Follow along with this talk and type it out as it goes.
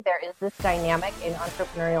There is this dynamic in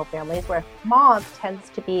entrepreneurial families where mom tends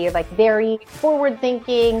to be like very forward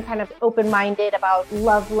thinking, kind of open-minded about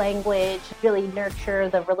love language, really nurture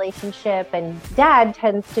the relationship. And dad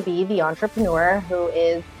tends to be the entrepreneur who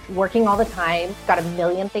is working all the time, got a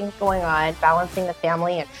million things going on, balancing the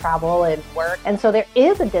family and travel and work. And so there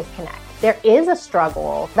is a disconnect. There is a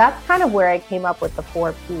struggle. That's kind of where I came up with the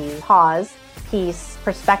 4 P's: pause, peace,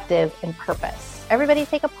 perspective, and purpose. Everybody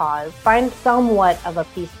take a pause, find somewhat of a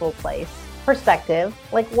peaceful place. Perspective,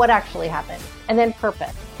 like what actually happened. And then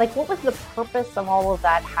purpose, like what was the purpose of all of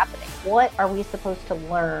that happening? What are we supposed to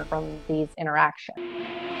learn from these interactions?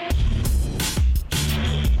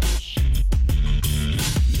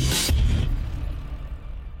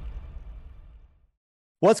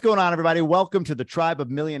 What's going on, everybody? Welcome to the Tribe of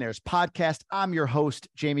Millionaires podcast. I'm your host,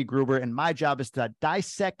 Jamie Gruber, and my job is to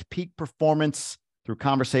dissect peak performance through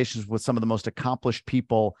conversations with some of the most accomplished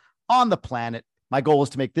people on the planet. My goal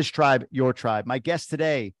is to make this tribe your tribe. My guest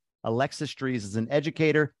today, Alexis Drees, is an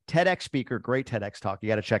educator, TEDx speaker, great TEDx talk. You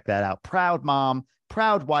got to check that out. Proud mom,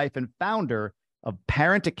 proud wife, and founder of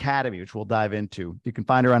Parent Academy, which we'll dive into. You can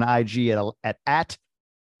find her on IG at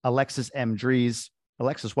Alexis M. Drees.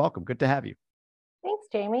 Alexis, welcome. Good to have you. Thanks,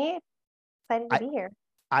 Jamie. Excited to be here.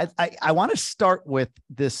 I want to start with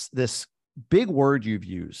this big word you've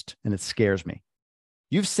used, and it scares me.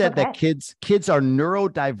 You've said that kids are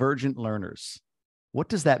neurodivergent learners. What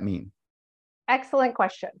does that mean? Excellent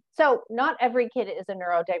question. So not every kid is a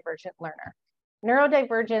neurodivergent learner.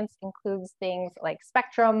 Neurodivergence includes things like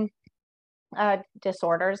spectrum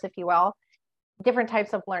disorders, if you will, different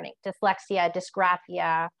types of learning, dyslexia,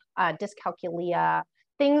 dysgraphia, dyscalculia,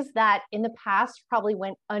 things that in the past probably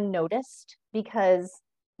went unnoticed because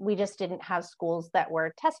we just didn't have schools that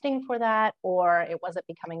were testing for that, or it wasn't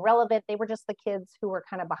becoming relevant. They were just the kids who were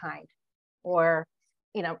kind of behind, or,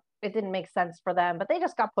 it didn't make sense for them, but they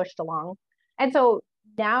just got pushed along. And so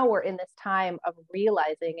now we're in this time of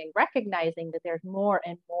realizing and recognizing that there's more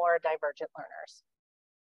and more divergent learners,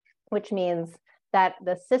 which means that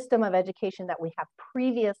the system of education that we have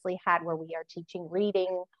previously had, where we are teaching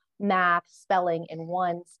reading, math, spelling in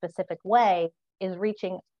one specific way, is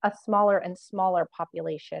reaching a smaller and smaller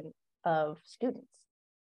population of students.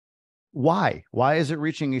 Why? Why is it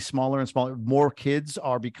reaching a smaller and smaller? More kids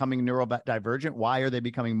are becoming neurodivergent. Why are they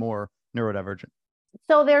becoming more neurodivergent?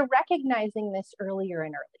 So they're recognizing this earlier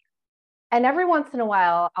and earlier. And every once in a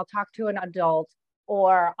while, I'll talk to an adult,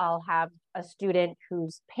 or I'll have a student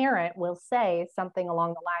whose parent will say something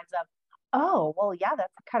along the lines of, "Oh, well, yeah,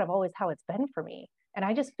 that's kind of always how it's been for me. And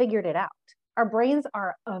I just figured it out." Our brains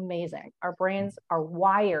are amazing. Our brains are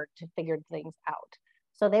wired to figure things out.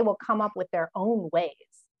 So they will come up with their own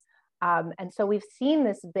ways. And so we've seen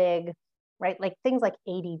this big, right, like things like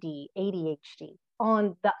ADD, ADHD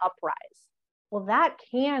on the uprise. Well, that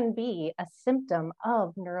can be a symptom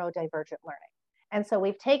of neurodivergent learning. And so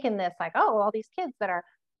we've taken this like, oh, all these kids that are,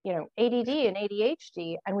 ADD and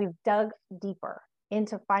ADHD, and we've dug deeper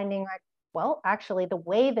into finding like, well, actually, the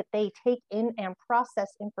way that they take in and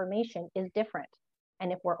process information is different.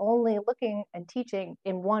 And if we're only looking and teaching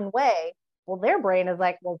in one way, well, their brain is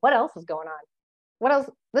like, well, what else is going on? What else?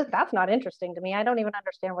 That's not interesting to me. I don't even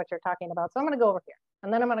understand what you're talking about. So I'm going to go over here.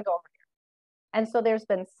 And then I'm going to go over here. And so there's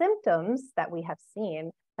been symptoms that we have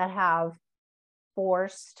seen that have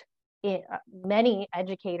forced many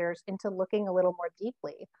educators into looking a little more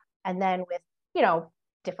deeply. And then with,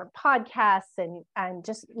 different podcasts and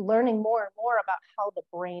just learning more and more about how the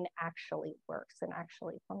brain actually works and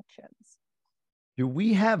actually functions. Do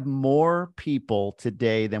we have more people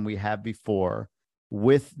today than we have before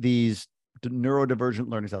with these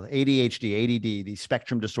neurodivergent learning styles, ADHD, ADD, these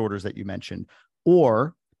spectrum disorders that you mentioned?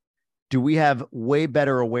 Or do we have way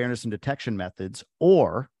better awareness and detection methods?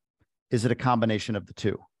 Or is it a combination of the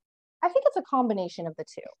two? I think it's a combination of the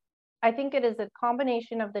two. I think it is a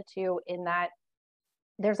combination of the two in that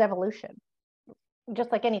there's evolution.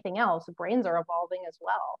 Just like anything else, brains are evolving as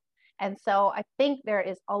well. And so I think there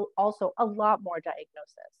is also a lot more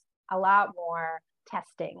diagnosis, a lot more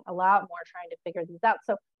testing, a lot more trying to figure these out.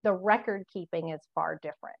 So the record keeping is far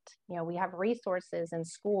different. We have resources in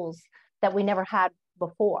schools that we never had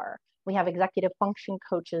before. We have executive function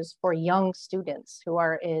coaches for young students who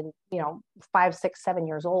are in, 5, 6, 7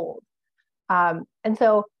 years old. And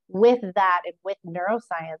so with that and with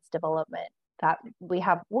neuroscience development, that we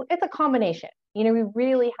have, it's a combination. We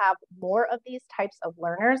really have more of these types of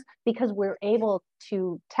learners because we're able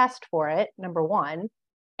to test for it, number one.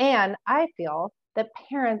 And I feel that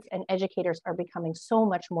parents and educators are becoming so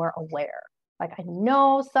much more aware. Like, I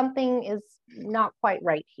know something is not quite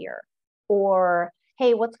right here. Or,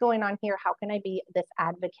 hey, what's going on here? How can I be this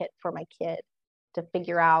advocate for my kid? to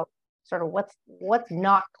figure out sort of what's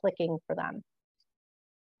not clicking for them.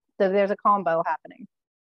 So there's a combo happening.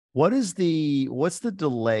 What's the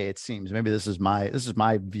delay? It seems, maybe this is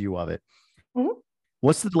my view of it. Mm-hmm.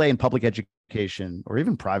 What's the delay in public education or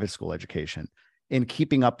even private school education in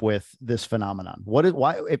keeping up with this phenomenon?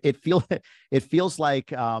 It feels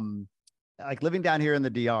like living down here in the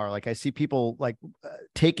DR, like I see people like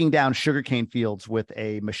taking down sugarcane fields with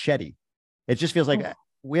a machete. It just feels like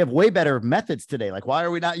we have way better methods today. Like, why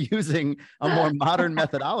are we not using a more modern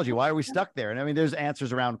methodology? Why are we stuck there? And I mean, there's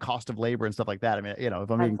answers around cost of labor and stuff like that. I mean,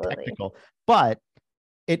 if I'm being technical, but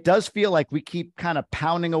it does feel like we keep kind of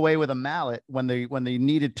pounding away with a mallet when the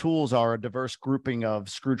needed tools are a diverse grouping of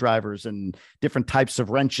screwdrivers and different types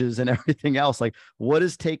of wrenches and everything else. Like, what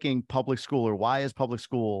is taking public school, or why is public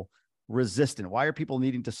school resistant? Why are people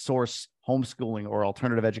needing to source homeschooling or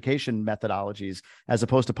alternative education methodologies as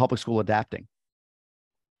opposed to public school adapting?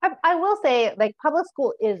 I will say, like, public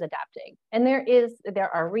school is adapting, and there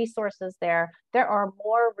are resources there. There are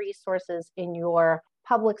more resources in your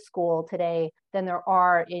public school today than there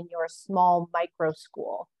are in your small micro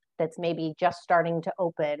school that's maybe just starting to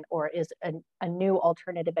open or is a new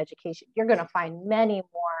alternative education. You're going to find many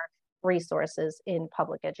more resources in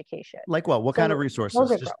public education. Like what? What kind of resources?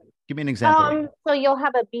 Just give me an example. So you'll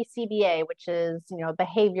have a BCBA, which is,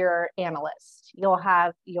 behavior analyst. You'll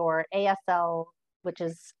have your ASL, which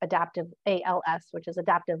is adaptive, ALS, which is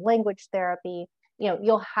adaptive language therapy.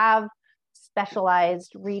 You'll have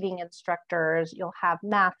specialized reading instructors. You'll have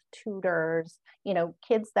math tutors,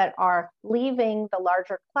 kids that are leaving the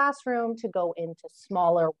larger classroom to go into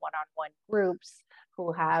smaller one-on-one groups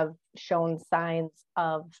who have shown signs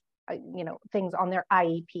of, things on their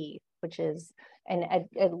IEP, which is a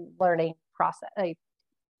learning process.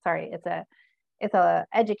 It's a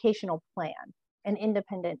educational plan, an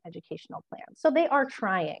independent educational plan. So they are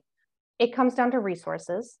trying. It comes down to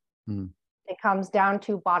resources. It comes down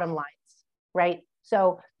to bottom lines, right?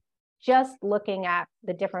 So just looking at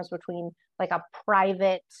the difference between like a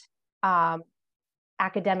private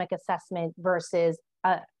academic assessment versus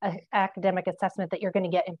a academic assessment that you're going to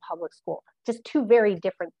get in public school, just two very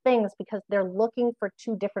different things, because they're looking for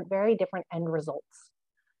very different end results.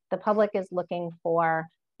 The public is looking for,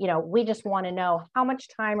 we just want to know how much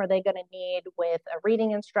time are they going to need with a reading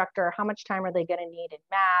instructor? How much time are they going to need in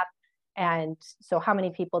math? And so how many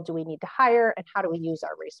people do we need to hire, and how do we use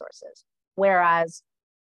our resources? Whereas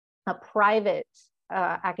a private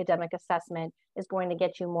academic assessment is going to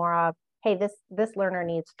get you more of, hey, this learner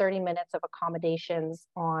needs 30 minutes of accommodations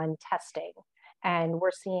on testing, and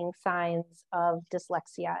we're seeing signs of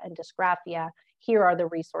dyslexia and dysgraphia. Here are the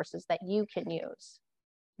resources that you can use,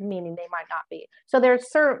 meaning they might not be. So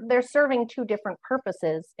they're serving two different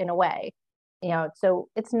purposes in a way. So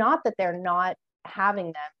it's not that they're not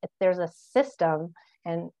having them. There's a system,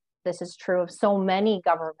 and this is true of so many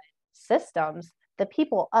government systems. The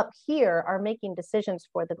people up here are making decisions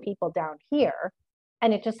for the people down here,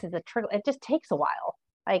 and it just is it just takes a while.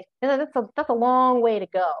 Like, that's a long way to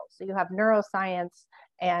go. So you have neuroscience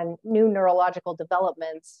and new neurological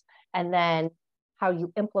developments, and then how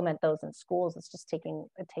you implement those in schools,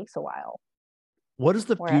 it takes a while. What does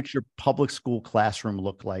the future public school classroom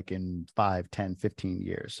look like in 5, 10, 15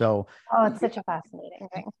 years? So, it's such a fascinating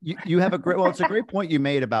thing. You have it's a great point you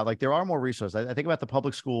made about, like, there are more resources. I think about the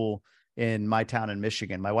public school in my town in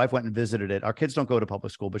Michigan. My wife went and visited it. Our kids don't go to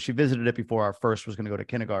public school, but she visited it before our first was going to go to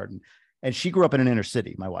kindergarten. And she grew up in an inner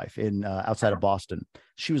city, my wife, in outside of Boston.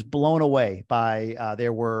 She was blown away by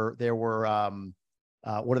there were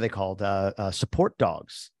what are they called? Support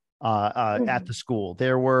dogs at the school.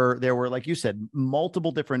 There were, like you said,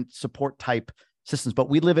 multiple different support type systems, but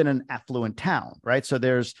we live in an affluent town, right? So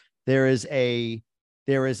there is a,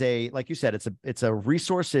 like you said, it's a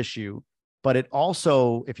resource issue, but it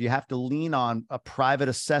also, if you have to lean on a private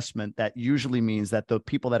assessment, that usually means that the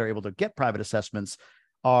people that are able to get private assessments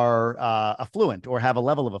are affluent or have a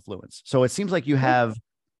level of affluence. So it seems like you have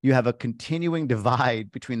a continuing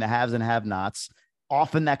divide between the haves and have-nots.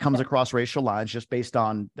 Often that comes across racial lines just based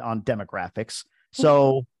on demographics.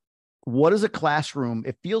 So what is a classroom?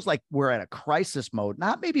 It feels like we're at a crisis mode,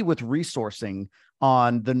 not maybe with resourcing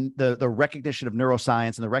on the recognition of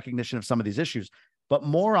neuroscience and the recognition of some of these issues, but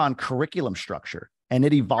more on curriculum structure and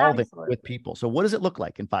it evolving with people. So what does it look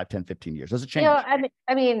like in 5, 10, 15 years? Does it change?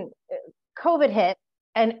 I mean, COVID hit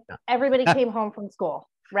and everybody came home from school,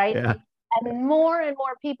 right? Yeah. And more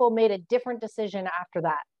people made a different decision after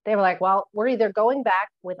that. They were like, well, we're either going back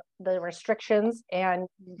with the restrictions, and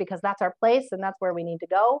because that's our place and that's where we need to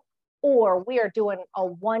go, or we are doing a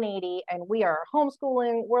 180 and we are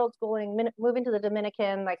homeschooling, world schooling, moving to the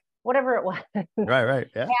Dominican, like whatever it was. Right.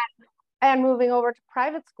 Yeah. and moving over to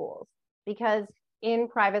private schools, because in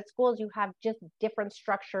private schools, you have just different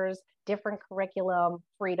structures, different curriculum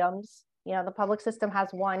freedoms. The public system has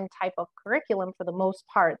one type of curriculum for the most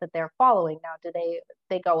part that they're following. Now,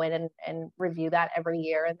 they go in and review that every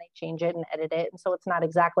year, and they change it and edit it. And so it's not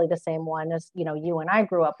exactly the same one as, you and I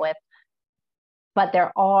grew up with. But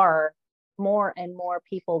there are more and more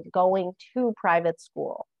people going to private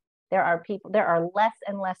school. There are less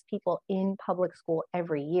and less people in public school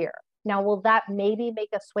every year. Now, will that maybe make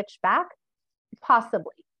a switch back?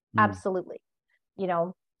 Possibly. Absolutely.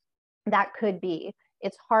 That could be.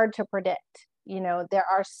 It's hard to predict. There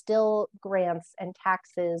are still grants and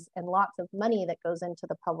taxes and lots of money that goes into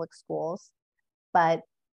the public schools, but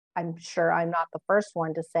I'm sure I'm not the first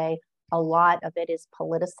one to say a lot of it is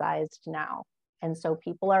politicized now. And so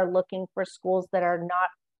people are looking for schools that are not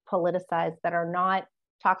politicized, that are not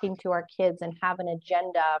talking to our kids and have an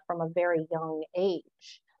agenda from a very young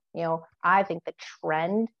age. I think the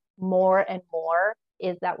trend more and more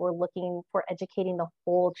is that we're looking for educating the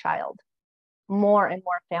whole child. More and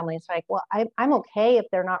more families like, well, I'm okay if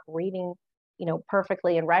they're not reading,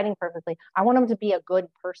 perfectly and writing perfectly. I want them to be a good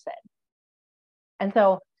person. And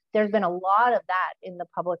so there's been a lot of that in the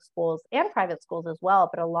public schools and private schools as well,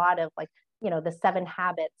 but a lot of the 7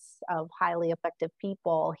 habits of highly effective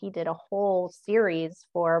people. He did a whole series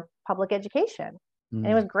for public education, and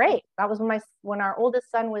it was great. That was when our oldest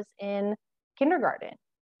son was in kindergarten.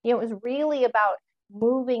 It was really about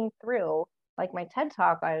moving through. Like my TED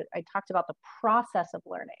Talk, I talked about the process of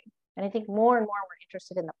learning. And I think more and more we're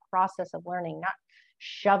interested in the process of learning, not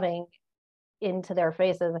shoving into their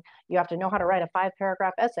faces, you have to know how to write a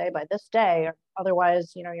 5-paragraph essay by this day, or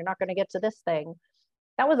otherwise, you're not going to get to this thing.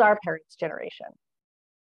 That was our parents' generation.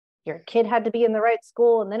 Your kid had to be in the right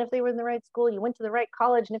school. And then if they were in the right school, you went to the right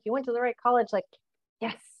college. And if you went to the right college,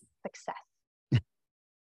 yes, success.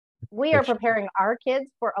 We are preparing our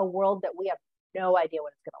kids for a world that we have no idea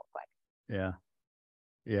what it's going to look like.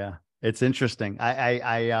 Yeah. It's interesting.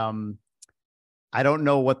 I don't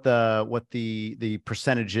know what the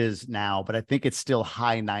percentage is now, but I think it's still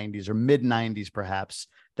high 90s or mid 90s, perhaps,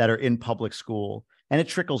 that are in public school, and it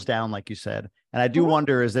trickles down, like you said. And I do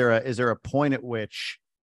wonder, is there a point at which,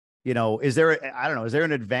 is there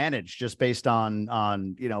an advantage just based on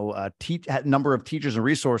number of teachers and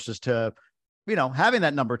resources to, having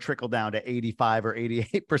that number trickle down to 85 or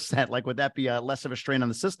 88%, would that be less of a strain on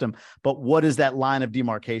the system? But what is that line of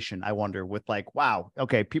demarcation? I wonder, with wow,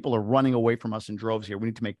 okay, people are running away from us in droves here. We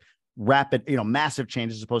need to make rapid, massive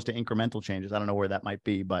changes as opposed to incremental changes. I don't know where that might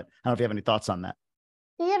be, but I don't know if you have any thoughts on that.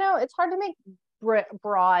 It's hard to make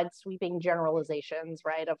broad sweeping generalizations,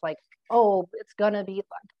 right? Of it's going to be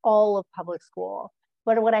all of public school.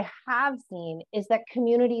 But what I have seen is that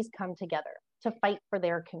communities come together to fight for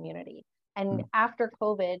their community. And after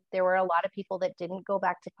COVID, there were a lot of people that didn't go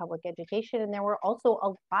back to public education. And there were also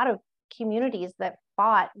a lot of communities that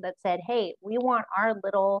fought, that said, hey, we want our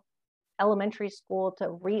little elementary school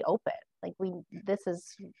to reopen.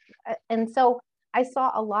 And so I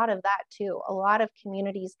saw a lot of that too. A lot of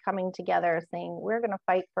communities coming together saying, we're going to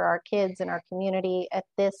fight for our kids and our community at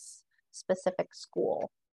this specific school,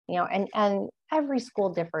 and every school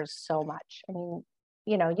differs so much. I mean,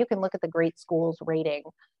 you can look at the great schools rating,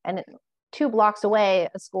 and 2 blocks away,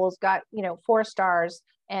 a school's got, 4 stars,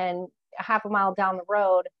 and a half a mile down the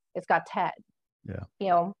road, it's got 10.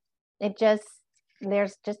 Yeah.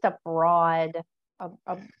 There's just a broad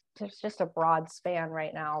span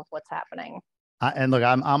right now of what's happening. And look,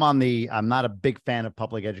 I'm not a big fan of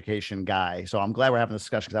public education guy, so I'm glad we're having this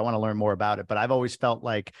discussion because I want to learn more about it. But I've always felt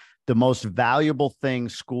like the most valuable thing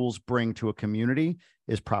schools bring to a community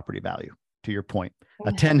is property value. To your point,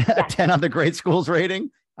 a 10 on the great schools rating.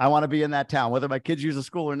 I want to be in that town, whether my kids use a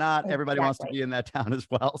school or not. Everybody wants to be in that town as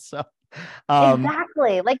well. So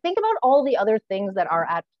exactly. Think about all the other things that are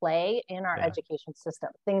at play in our education system.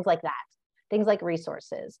 Things like that. Things like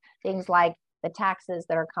resources. Things like the taxes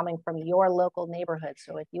that are coming from your local neighborhood.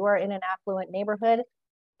 So if you are in an affluent neighborhood,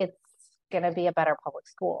 it's going to be a better public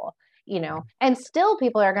school, and still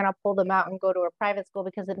people are going to pull them out and go to a private school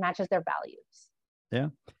because it matches their values. Yeah.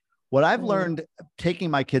 What I've learned taking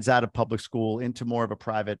my kids out of public school into more of a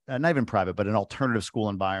private, not even private, but an alternative school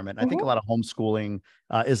environment. I think a lot of homeschooling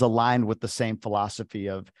is aligned with the same philosophy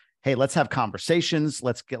of, hey, let's have conversations.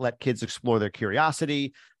 Let kids explore their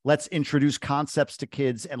curiosity. Let's introduce concepts to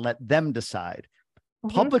kids and let them decide.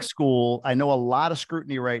 Public school, I know a lot of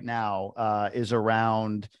scrutiny right now is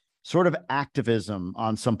around sort of activism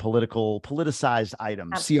on some politicized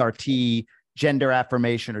items, CRT, gender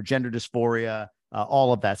affirmation or gender dysphoria,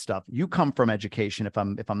 all of that stuff. You come from education, if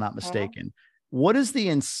I'm not mistaken. What is the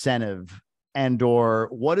incentive and or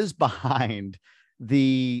what is behind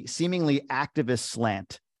the seemingly activist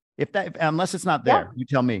slant? If that, unless it's not there, you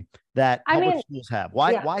tell me, that public schools have.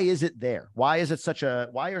 Why is it there? Why is it such a,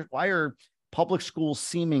 why are public schools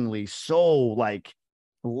seemingly so like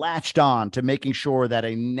latched on to making sure that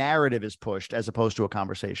a narrative is pushed as opposed to a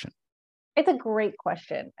conversation? It's a great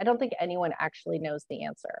question. I don't think anyone actually knows the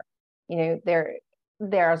answer. You know,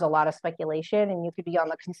 there's a lot of speculation, and you could be on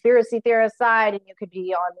the conspiracy theorist side, and you could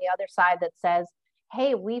be on the other side that says,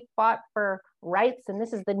 hey, we fought for rights, and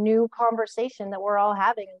this is the new conversation that we're all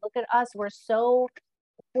having. And look at us. We're so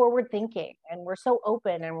forward thinking, and we're so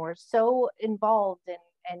open, and we're so involved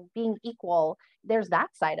and being equal. There's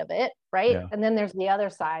that side of it, right? Yeah. And then there's the other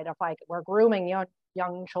side of like, we're grooming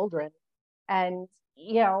young children. And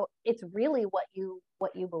you know, it's really what you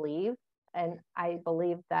believe. And I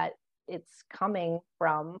believe that it's coming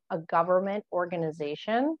from a government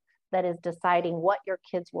organization that is deciding what your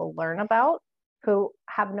kids will learn about, who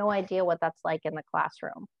have no idea what that's like in the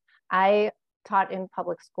classroom. I taught in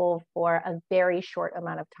public school for a very short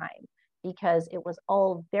amount of time because it was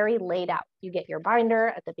all very laid out. You get your binder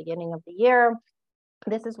at the beginning of the year.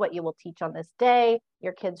 This is what you will teach on this day.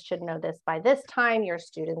 Your kids should know this by this time. Your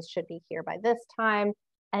students should be here by this time.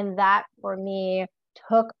 And that for me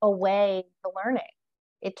took away the learning.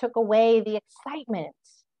 It took away the excitement.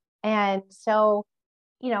 And so,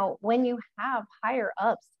 you know, when you have higher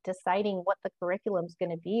ups deciding what the curriculum is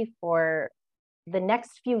going to be for the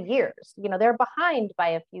next few years, you know, they're behind by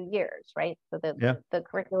a few years, right? So the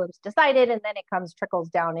curriculum's decided, and then it trickles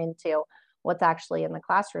down into what's actually in the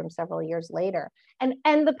classroom several years later.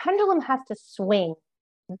 And the pendulum has to swing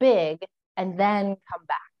big and then come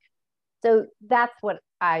back. So that's what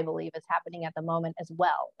I believe is happening at the moment as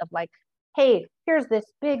well, of like, hey, here's this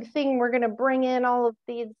big thing. We're going to bring in all of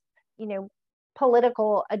these, you know,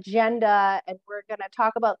 political agenda, and we're going to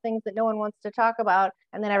talk about things that no one wants to talk about.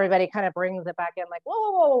 And then everybody kind of brings it back in like,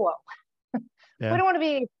 whoa. Yeah. We don't want to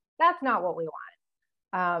be, that's not what we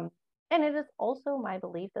want. And it is also my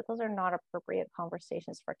belief that those are not appropriate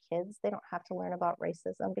conversations for kids. They don't have to learn about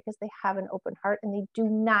racism because they have an open heart and they do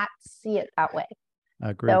not see it that way. I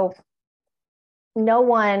agree. So no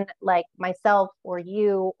one like myself or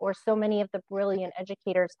you or so many of the brilliant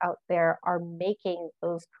educators out there are making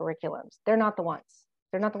those curriculums. They're not the ones.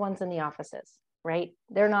 They're not the ones in the offices, right?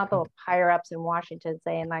 They're not the higher ups in Washington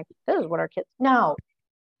saying like, this is what our kids, no.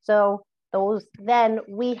 So then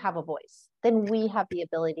we have a voice. Then we have the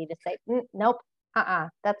ability to say, nope,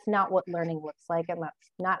 that's not what learning looks like. And that's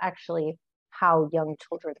not actually how young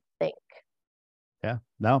children think. Yeah,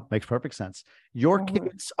 no, makes perfect sense. Your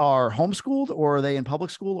kids are homeschooled, or are they in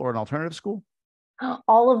public school or an alternative school?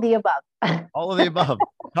 All of the above. All of the above.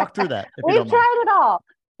 Talk through that. We've tried it all.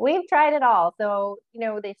 We've tried it all. So, you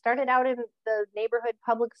know, they started out in the neighborhood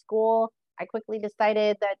public school. I quickly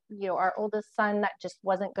decided that, you know, our oldest son, that just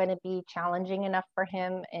wasn't going to be challenging enough for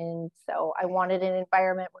him. And so I wanted an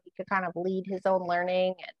environment where he could kind of lead his own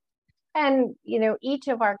learning. And you know, each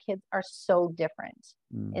of our kids are so different.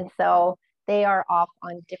 And so they are off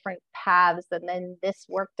on different paths. And then this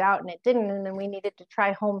worked out and it didn't. And then we needed to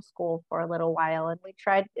try homeschool for a little while. And we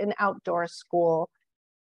tried an outdoor school.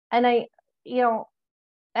 And I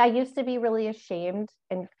used to be really ashamed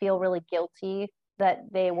and feel really guilty that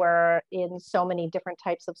they were in so many different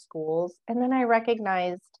types of schools. And then I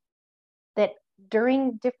recognized that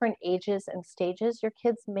during different ages and stages, your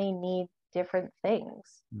kids may need different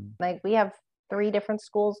things. Like we have 3 different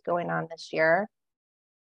schools going on this year.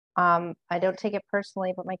 I don't take it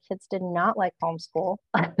personally, but my kids did not like homeschool.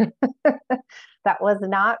 That was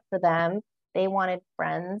not for them. They wanted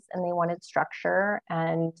friends and they wanted structure.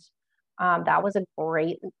 And that was a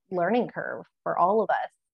great learning curve for all of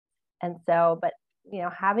us. And so, but you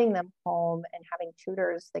know, having them home and having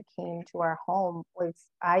tutors that came to our home was,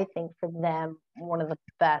 I think, for them, one of the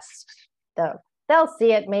best. They'll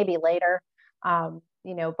see it maybe later,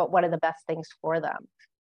 you know, but one of the best things for them.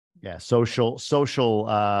 Yeah, social.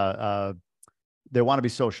 They want to be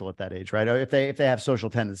social at that age, right? If they have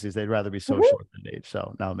social tendencies, they'd rather be social at that age.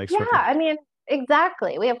 So no, it makes perfect sense. I mean,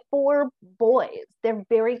 exactly. We have 4 boys. They're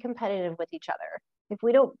very competitive with each other. If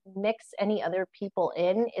we don't mix any other people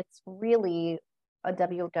in, it's really a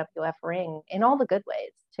WWF ring in all the good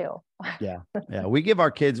ways too. Yeah. We give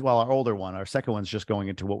our kids, well, our older one, our second one's just going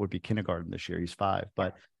into what would be kindergarten this year. He's 5,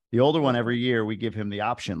 but the older one, every year we give him the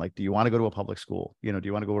option. Like, do you want to go to a public school? You know, do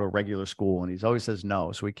you want to go to a regular school? And he always says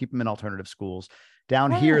no. So we keep him in alternative schools.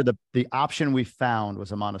 Down here, the option we found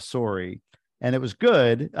was a Montessori, and it was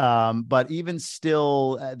good. But even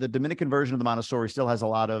still, the Dominican version of the Montessori still has a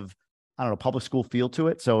lot of I don't know, public school feel to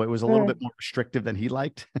it. So it was a little bit more restrictive than he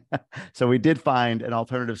liked. So we did find an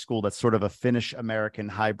alternative school that's sort of a Finnish American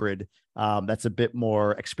hybrid. That's a bit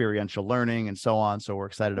more experiential learning and so on. So we're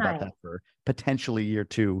excited about that for potentially year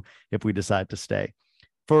 2 if we decide to stay.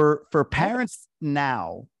 For parents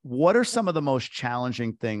now, what are some of the most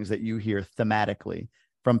challenging things that you hear thematically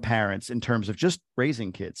from parents in terms of just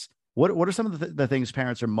raising kids? What are some of the things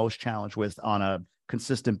parents are most challenged with on a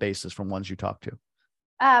consistent basis from ones you talk to?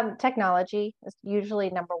 Technology is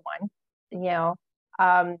usually number one.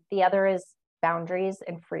 The other is boundaries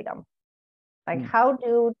and freedom. Like how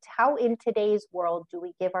in today's world do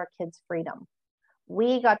we give our kids freedom?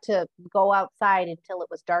 We got to go outside until it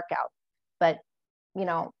was dark out, but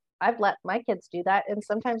I've let my kids do that, and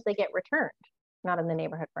sometimes they get returned. Not in the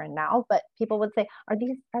neighborhood we're in now, but people would say, "Are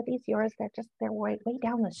these yours? They're way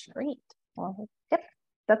down the street." Well, yep,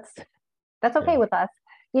 that's okay with us,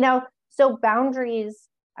 So boundaries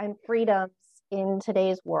and freedoms in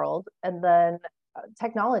today's world, and then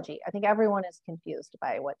technology. I think everyone is confused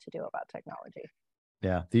by what to do about technology.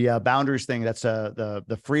 Yeah, the boundaries thing. That's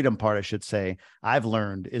the freedom part, I should say. I've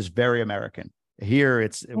learned is very American. Here,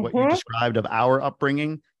 it's what you described of our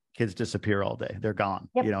upbringing. Kids disappear all day. They're gone.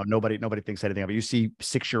 Yep. Nobody thinks anything of it. You see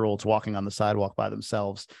 6-year-olds walking on the sidewalk by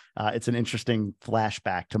themselves. It's an interesting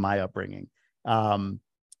flashback to my upbringing.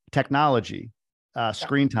 Technology,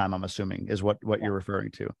 screen time, I'm assuming is what you're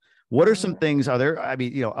referring to. What are some things? Are there? I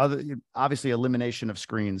mean, obviously elimination of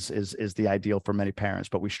screens is the ideal for many parents,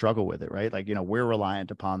 but we struggle with it, right? Like, we're reliant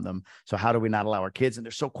upon them. So how do we not allow our kids? And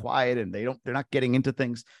they're so quiet and they're not getting into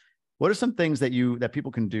things. What are some things that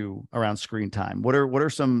people can do around screen time? What are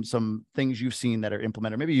some things you've seen that are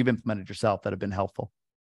implemented? Maybe you've implemented yourself that have been helpful.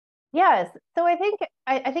 Yes. So I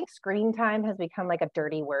think screen time has become like a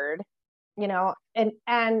dirty word,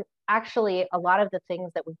 and actually a lot of the things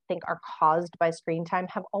that we think are caused by screen time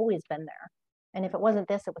have always been there. And if it wasn't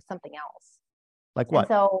this, it was something else. Like what?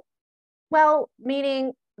 And so,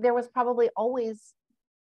 meaning there was probably always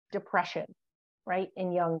depression, right,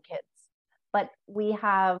 in young kids, but we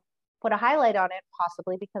have put a highlight on it,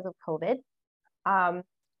 possibly because of COVID.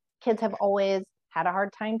 Kids have always had a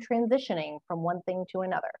hard time transitioning from one thing to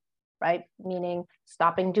another, right? Meaning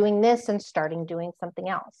stopping doing this and starting doing something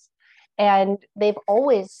else. And they've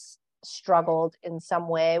always struggled in some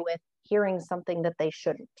way with hearing something that they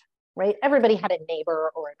shouldn't, right? Everybody had a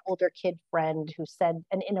neighbor or an older kid friend who said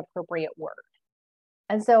an inappropriate word.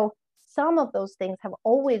 And so some of those things have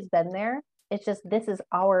always been there. It's just, this is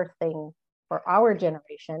our thing for our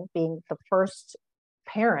generation, being the first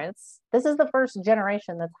parents. This is the first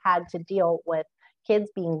generation that's had to deal with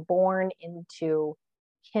kids being born into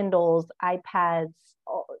Kindles, iPads,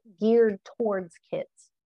 geared towards kids.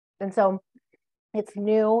 And so it's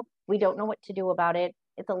new. We don't know what to do about it.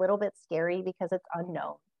 It's a little bit scary because it's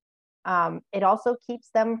unknown. It also keeps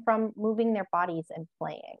them from moving their bodies and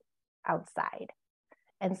playing outside.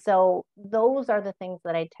 And so those are the things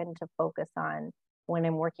that I tend to focus on when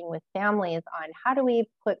I'm working with families on how do we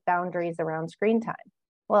put boundaries around screen time?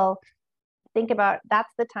 Well, think about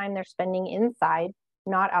that's the time they're spending inside,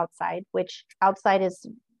 not outside, which outside is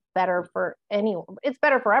better for anyone. It's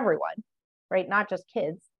better for everyone, right? Not just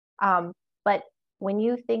kids. But when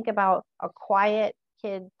you think about a quiet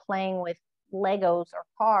kid playing with Legos or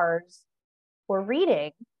cars or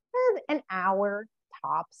reading, an hour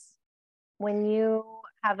tops. When you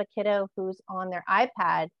have a kiddo who's on their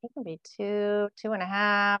iPad, it can be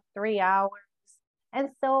 2.5, 3 hours. And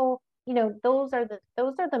so, those are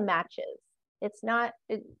the matches. It's not,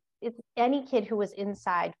 it's any kid who was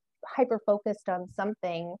inside hyper focused on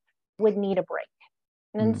something would need a break.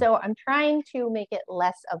 And so I'm trying to make it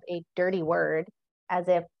less of a dirty word, as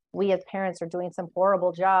if we as parents are doing some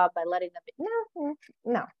horrible job by letting them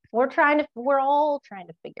be. No, we're all trying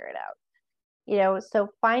to figure it out. So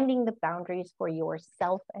finding the boundaries for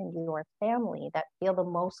yourself and your family that feel the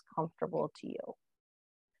most comfortable to you.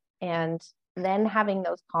 And then having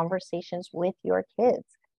those conversations with your kids.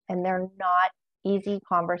 And they're not easy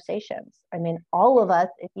conversations. I mean, all of us,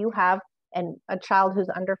 if you have a child who's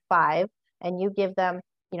under 5 and you give them,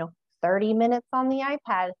 30 minutes on the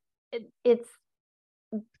iPad, it's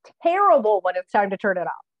terrible when it's time to turn it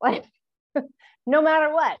off. Like, no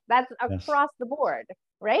matter what, that's across the board,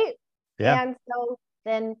 right? Yeah. And so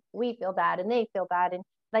then we feel bad and they feel bad, and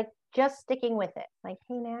like just sticking with it. Like,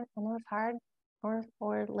 hey man, I know it's hard,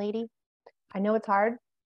 or lady, I know it's hard,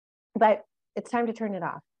 but it's time to turn it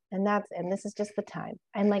off. And this is just the time.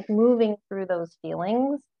 And like moving through those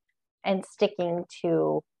feelings and sticking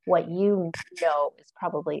to what is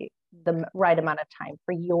probably the right amount of time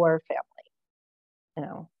for your family,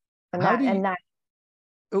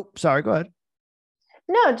 Oh, sorry, go ahead.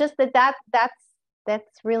 No, just that's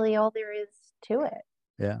really all there is to it.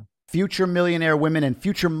 Yeah. Future millionaire women and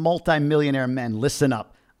future multimillionaire men, listen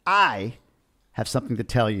up. I have something to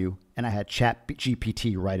tell you, and I had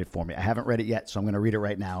ChatGPT write it for me. I haven't read it yet, so I'm going to read it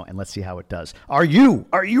right now, and let's see how it does. Are you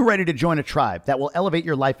ready to join a tribe that will elevate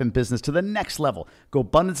your life and business to the next level?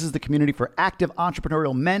 GoBundance is the community for active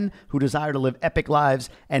entrepreneurial men who desire to live epic lives.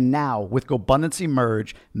 And now, with GoBundance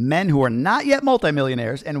Emerge, men who are not yet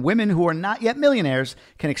multimillionaires and women who are not yet millionaires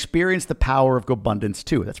can experience the power of GoBundance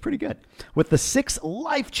too. That's pretty good. With the 6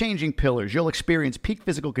 life-changing pillars, you'll experience peak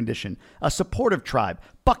physical condition, a supportive tribe,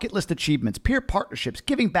 bucket list achievements, peer partnerships,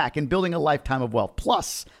 giving back, and building a lifetime of wealth.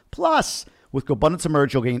 Plus, with GoBundance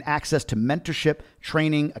Emerge, you'll gain access to mentorship,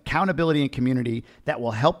 training, accountability, and community that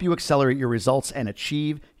will help you accelerate your results and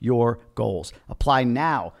achieve your goals. Apply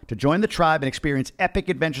now to join the tribe and experience epic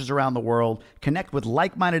adventures around the world. Connect with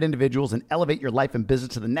like-minded individuals and elevate your life and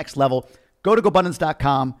business to the next level. Go to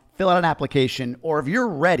GoBundance.com, fill out an application, or if you're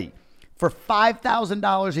ready for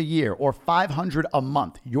 $5,000 a year or $500 a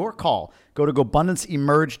month, your call. Go to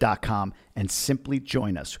GoBundanceEmerge.com and simply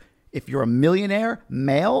join us. If you're a millionaire,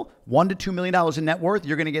 male, $1 to $2 million in net worth,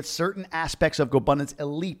 you're going to get certain aspects of GoBundance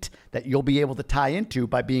Elite that you'll be able to tie into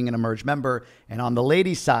by being an Emerge member. And on the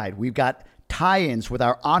ladies' side, we've got tie-ins with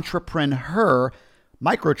our Entrepreneur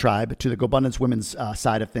micro tribe to the GoBundance women's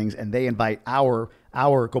side of things, and they invite our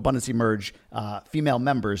GoBundance Emerge female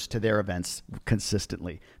members to their events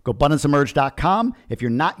consistently. GoBundanceEmerge.com. If you're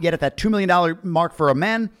not yet at that $2 million mark for a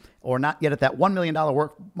man, or not yet at that $1 million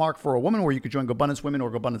mark for a woman, where you could join GoBundance Women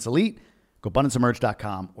or GoBundance Elite,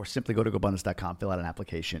 GoBundanceEmerge.com, or simply go to GoBundance.com, fill out an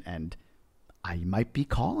application, and I might be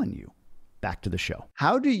calling you. Back to the show.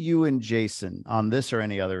 How do you and Jason, on this or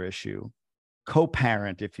any other issue,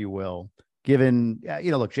 co-parent, if you will, given,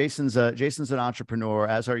 look, Jason's an entrepreneur,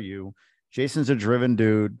 as are you. Jason's a driven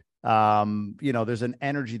dude. There's an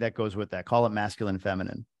energy that goes with that. Call it masculine,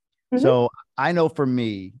 feminine. Mm-hmm. So I know for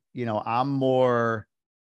me, I'm more,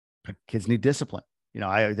 kids need discipline.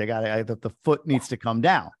 The foot needs to come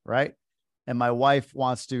down, right? And my wife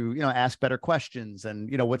wants to, ask better questions and,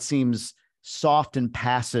 what seems soft and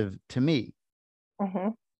passive to me. Mm-hmm.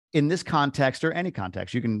 In this context or any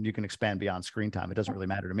context, you can expand beyond screen time. It doesn't really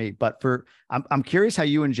matter to me. But I'm curious how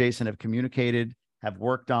you and Jason have communicated, have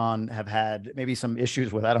worked on, have had maybe some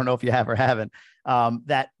issues with, I don't know if you have or haven't,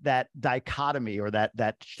 that dichotomy or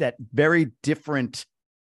that very different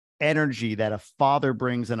energy that a father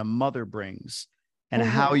brings and a mother brings, and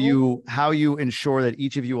mm-hmm. how you ensure that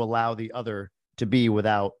each of you allow the other to be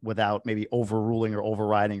without maybe overruling or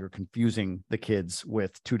overriding or confusing the kids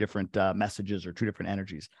with two different messages or two different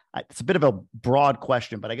energies. It's a bit of a broad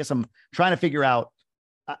question, but I guess I'm trying to figure out,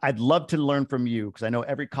 I'd love to learn from you, because I know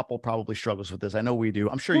every couple probably struggles with this. I know we do.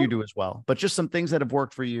 I'm sure you do as well, but just some things that have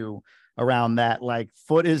worked for you around that, like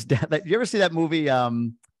foot is down. You ever see that movie?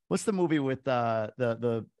 What's the movie with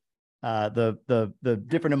the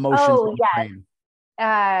different emotions? Oh,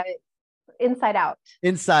 yes. Inside Out.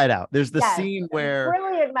 Inside Out. There's the scene where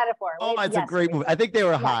brilliant metaphor. Oh, it's a great movie. I think they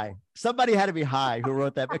were high. Somebody had to be high who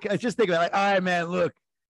wrote that. I was just thinking, like, all right, man, look,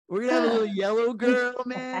 we're gonna have a little yellow girl,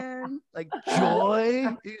 man. Like Joy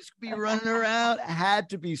used to be running around. Had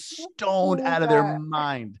to be stoned out of their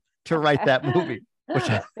mind to write that movie.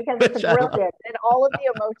 Because it's brilliant, and all of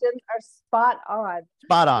the emotions are spot on.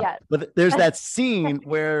 Spot on. Yes. But there's that scene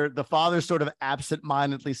where the father's sort of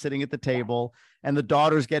absent-mindedly sitting at the table, and the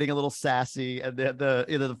daughter's getting a little sassy, and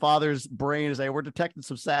the father's brain is like, we're detecting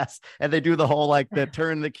some sass, and they do the whole the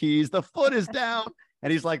turn the keys, the foot is down,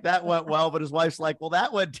 and he's like, that went well, but his wife's like, well,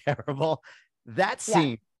 that went terrible. That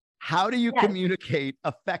scene. How do you communicate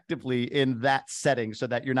effectively in that setting so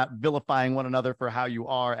that you're not vilifying one another for how you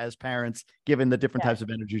are as parents, given the different types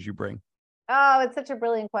of energies you bring? Oh, it's such a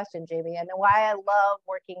brilliant question, Jamie. And why I love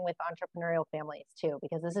working with entrepreneurial families too,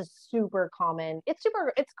 because this is super common. It's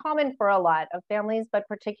common for a lot of families, but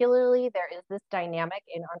particularly there is this dynamic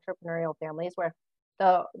in entrepreneurial families where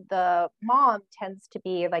the mom tends to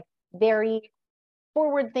be very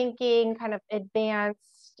forward thinking, kind of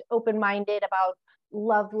advanced, open-minded about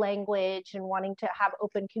love language and wanting to have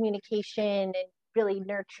open communication and really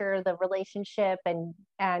nurture the relationship, and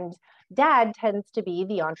dad tends to be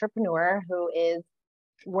the entrepreneur who is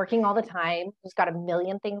working all the time, who's got a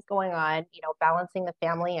million things going on, balancing the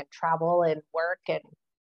family and travel and work and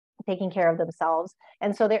taking care of themselves.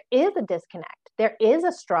 And so there is a disconnect, there is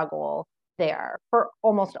a struggle there for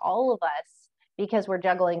almost all of us, because we're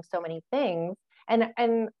juggling so many things.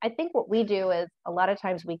 And I think what we do is a lot of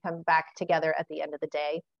times we come back together at the end of the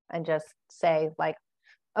day and just say,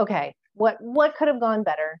 okay, what could have gone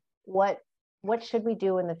better? What should we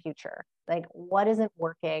do in the future? Like, what isn't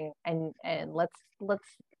working? And let's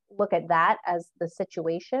look at that as the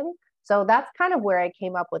situation. So that's kind of where I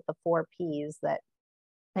came up with the 4 P's that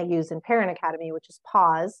I use in Parent Academy, which is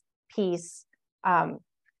pause, peace,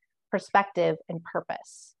 perspective, and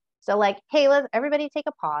purpose. So like, hey, let's everybody take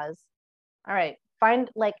a pause. All right, find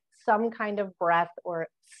like some kind of breath or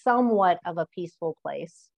somewhat of a peaceful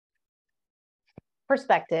place.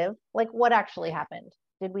 Perspective, like what actually happened?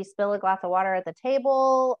 Did we spill a glass of water at the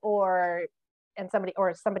table, or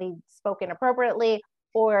somebody spoke inappropriately,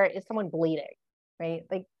 or is someone bleeding? Right?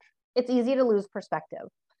 Like, it's easy to lose perspective.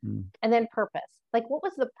 And then purpose, like what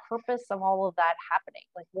was the purpose of all of that happening?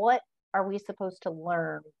 Like, what are we supposed to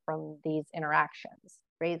learn from these interactions?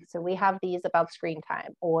 Right? So we have these about screen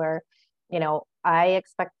time, or I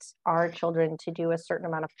expect our children to do a certain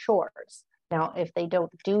amount of chores. Now, if they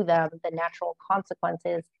don't do them, the natural consequence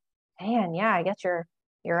is, man, yeah, I guess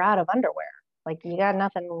you're out of underwear. Like, you got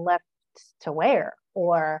nothing left to wear.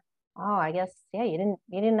 Or, oh, I guess, yeah, you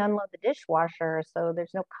didn't unload the dishwasher, so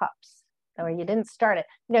there's no cups. Or you didn't start it.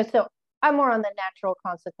 So I'm more on the natural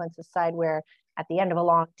consequences side, where at the end of a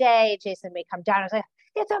long day, Jason may come down and say,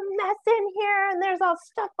 it's a mess in here and there's all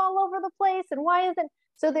stuff all over the place. And why isn't,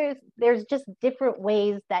 so there's just different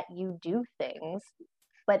ways that you do things.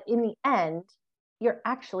 But in the end, you're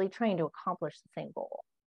actually trying to accomplish the same goal.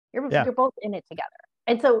 You're both in it together.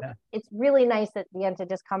 And so it's really nice at the end to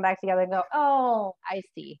just come back together and go, oh, I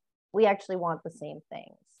see. We actually want the same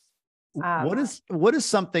things. What is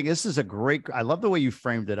something, this is a great, I love the way you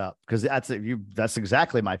framed it up, because that's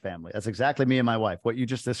exactly my family. That's exactly me and my wife. What you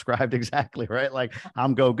just described exactly, right? Like,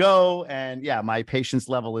 I'm go. And yeah, my patience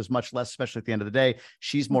level is much less, especially at the end of the day.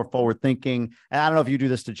 She's more forward thinking. And I don't know if you do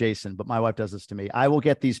this to Jason, but my wife does this to me. I will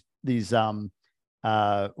get these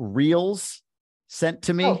reels sent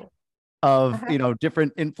to me of,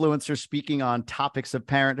 different influencers speaking on topics of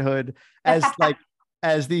parenthood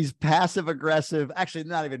as these passive aggressive, actually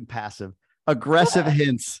not even passive, aggressive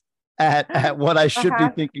hints at what I should be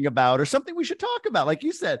thinking about, or something we should talk about. Like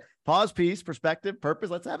you said, pause, peace, perspective, purpose.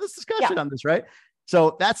 Let's have this discussion on this, right?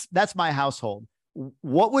 So that's my household.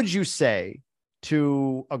 What would you say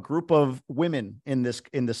to a group of women in this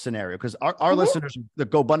scenario? Because our listeners, the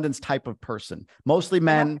GoBundance type of person, mostly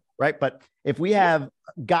men, right? But if we have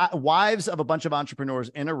wives of a bunch of entrepreneurs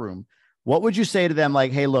in a room, what would you say to them?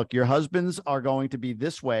 Like, hey, look, your husbands are going to be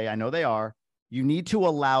this way. I know they are. You need to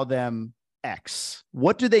allow them X.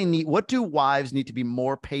 What do they need? What do wives need to be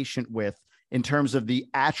more patient with in terms of the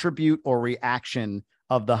attribute or reaction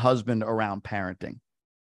of the husband around parenting?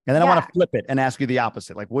 And then I want to flip it and ask you the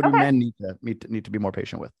opposite. Like, what do men need to be more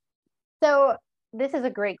patient with? So this is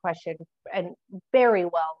a great question and very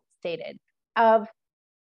well stated.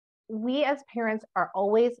 We as parents are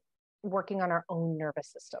always working on our own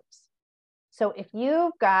nervous systems. So if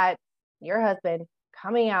you've got your husband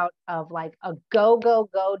coming out of like a go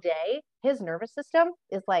day, his nervous system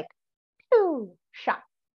is like, shot,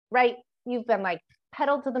 right? You've been like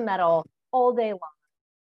pedal to the metal all day long.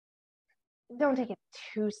 Don't take it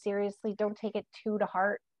too seriously. Don't take it too to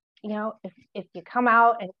heart. If you come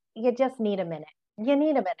out and you just need a minute, they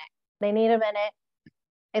need a minute.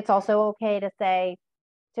 It's also okay to say,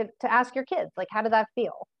 to ask your kids, like, how did that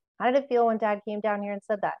feel? How did it feel when dad came down here and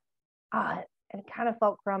said that? It kind of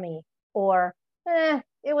felt crummy, or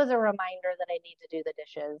it was a reminder that I need to do the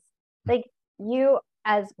dishes. Like, you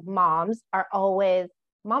as moms are always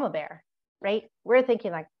mama bear, right? We're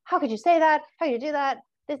thinking like, how could you say that? How could you do that?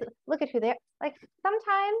 Look at who they are. Like,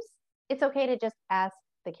 sometimes it's okay to just ask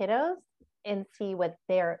the kiddos and see what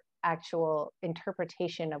their actual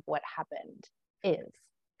interpretation of what happened is.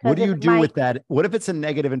 What do you do with that? What if it's a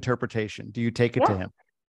negative interpretation? Do you take it to him?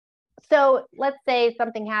 So let's say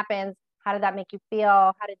something happens. How did that make you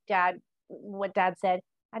feel? What dad said?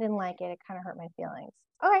 I didn't like it. It kind of hurt my feelings.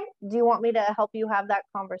 All right. Do you want me to help you have that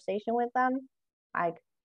conversation with them?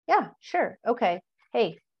 Yeah, sure. Okay.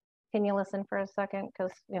 Hey, can you listen for a second?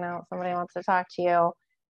 Because, somebody wants to talk to you.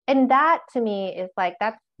 And that to me is like,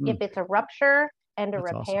 that's if it's a rupture and a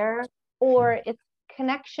repair, awesome. Or it's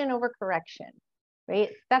connection over correction, right?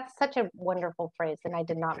 That's such a wonderful phrase. And I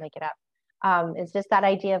did not make it up. It's just that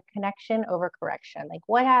idea of connection over correction. Like,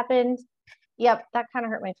 what happened? Yep, that kind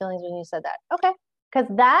of hurt my feelings when you said that. Okay. Because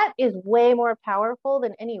that is way more powerful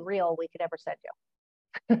than any reel we could ever send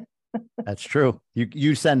you. That's true.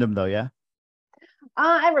 You send them though, yeah?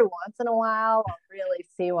 Every once in a while, I'll really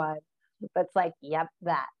see one that's like, yep,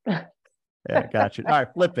 that. Yeah, gotcha. All right,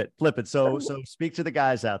 flip it. So speak to the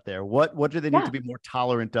guys out there. What do they need to be more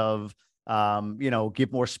tolerant of?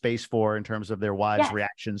 Give more space for in terms of their wives'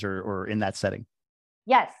 reactions or in that setting?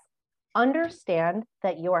 Yes. Understand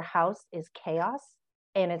that your house is chaos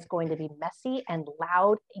and it's going to be messy and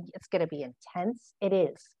loud. It's going to be intense. It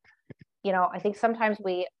is. I think sometimes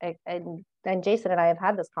and Jason and I have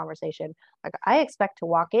had this conversation. Like, I expect to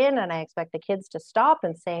walk in and I expect the kids to stop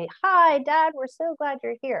and say, "Hi, Dad, we're so glad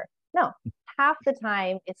you're here." No, half the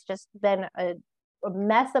time it's just been a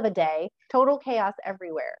mess of a day, total chaos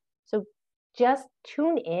everywhere. So just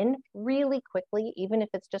tune in really quickly, even if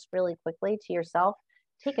it's just really quickly, to yourself.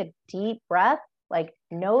 Take a deep breath, like,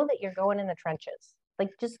 know that you're going in the trenches. Like,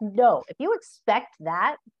 just know if you expect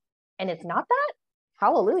that and it's not that,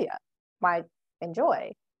 hallelujah,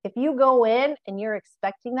 enjoy. If you go in and you're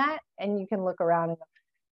expecting that, and you can look around and go,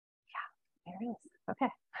 yeah, there it is. Okay.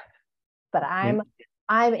 But I'm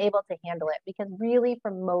able to handle it, because really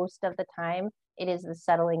for most of the time, it is the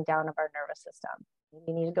settling down of our nervous system.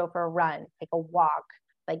 You need to go for a run, take a walk,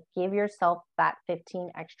 like, give yourself that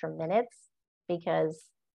 15 extra minutes, because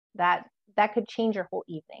that could change your whole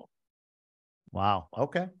evening. Wow.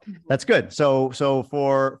 Okay. That's good. So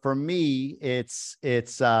for me, it's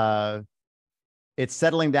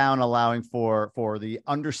settling down, allowing for the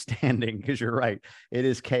understanding, because you're right. It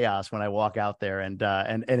is chaos when I walk out there, and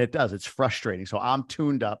it's frustrating. So I'm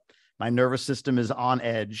tuned up. My nervous system is on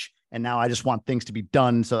edge, and now I just want things to be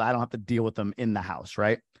done so I don't have to deal with them in the house.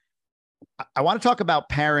 Right. I want to talk about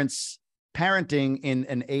parenting in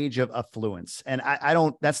an age of affluence. And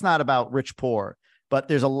that's not about rich, poor, but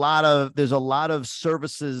there's a lot of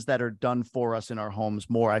services that are done for us in our homes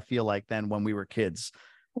more, I feel like, than when we were kids.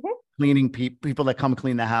 Mm-hmm. Cleaning people that come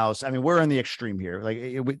clean the house. I mean, we're in the extreme here.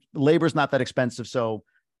 Like, labor's not that expensive. So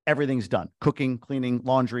everything's done. Cooking, cleaning,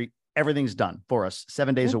 laundry, everything's done for us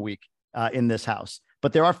 7 days a week in this house.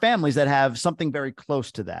 But there are families that have something very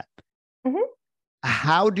close to that. Mm-hmm.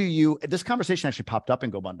 How this conversation actually popped up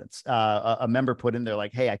in GoBundance. A member put in there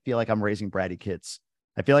like, "Hey, I feel like I'm raising bratty kids.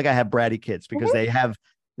 I feel like I have bratty kids because they have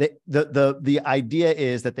the idea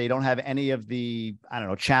is that they don't have any of the, I don't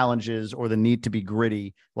know, challenges or the need to be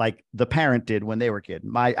gritty like the parent did when they were a kid,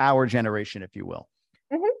 our generation, if you will."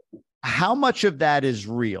 Mm-hmm. How much of that is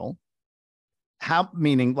real?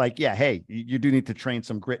 Meaning, like, yeah, hey, you do need to train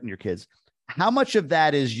some grit in your kids. How much of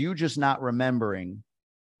that is you just not remembering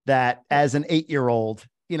that as an 8-year-old,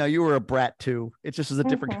 you were a brat too. It just was a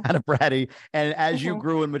different kind of bratty. And as you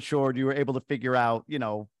grew and matured, you were able to figure out,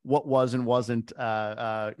 what was and wasn't,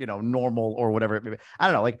 normal or whatever it may be. I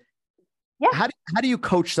don't know. Like, how do you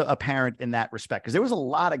coach a parent in that respect? Because there was a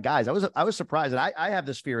lot of guys. I was surprised. And I have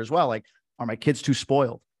this fear as well. Like, are my kids too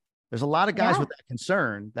spoiled? There's a lot of guys with that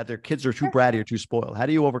concern that their kids are too bratty or too spoiled. How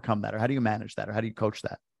do you overcome that? Or how do you manage that? Or how do you coach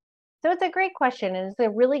that? So it's a great question, and it's a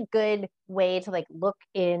really good way to, like, look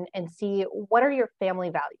in and see, what are your family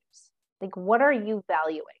values? Like, what are you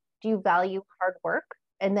valuing? Do you value hard work?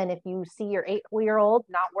 And then if you see your 8-year-old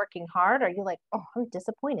not working hard, are you like, "Oh, I'm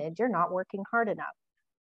disappointed. You're not working hard enough."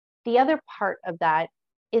 The other part of that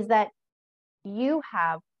is that you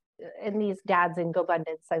have, and these dads in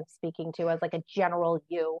GoBundance I'm speaking to as like a general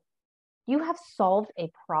you have solved a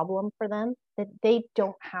problem for them that they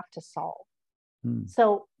don't have to solve.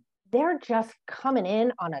 So they're just coming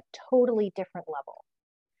in on a totally different level.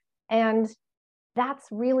 And that's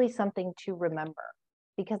really something to remember,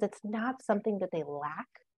 because it's not something that they lack,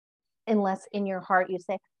 unless in your heart you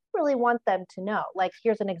say, "I really want them to know." Like,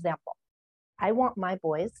 here's an example. I want my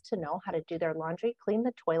boys to know how to do their laundry, clean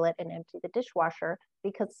the toilet, and empty the dishwasher,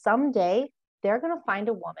 because someday they're going to find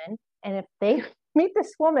a woman. And if they meet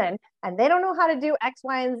this woman and they don't know how to do X,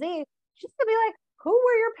 Y, and Z, she's going to be like, "Who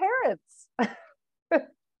were your parents?"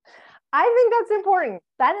 I think that's important.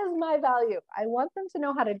 That is my value. I want them to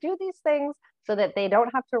know how to do these things so that they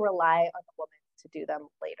don't have to rely on a woman to do them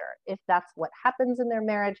later. If that's what happens in their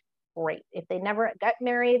marriage, great. If they never get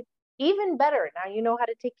married, even better. Now you know how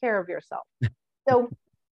to take care of yourself. So,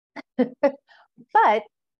 but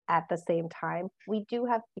at the same time, we do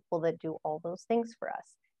have people that do all those things for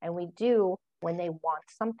us. And we do, when they want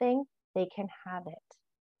something, they can have it.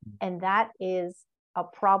 And that is a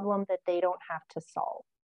problem that they don't have to solve.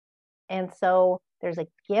 And so there's a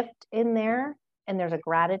gift in there, and there's a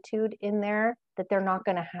gratitude in there that they're not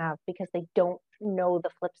going to have, because they don't know the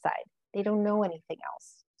flip side. They don't know anything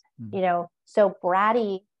else. So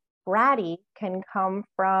bratty can come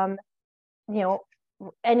from,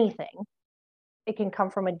 anything. It can come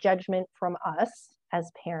from a judgment from us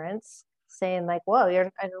as parents saying like, "Well,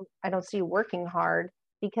 I don't see you working hard,"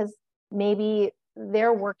 because maybe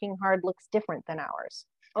their working hard looks different than ours.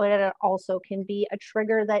 Or it also can be a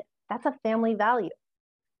trigger that's a family value.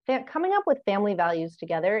 Coming up with family values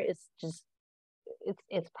together is just,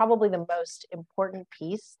 it's probably the most important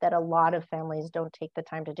piece that a lot of families don't take the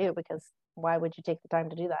time to do, because why would you take the time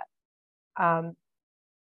to do that?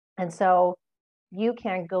 And so you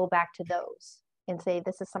can go back to those and say,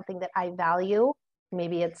 this is something that I value.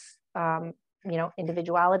 Maybe it's,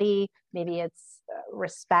 individuality, maybe it's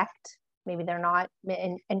respect, maybe they're not,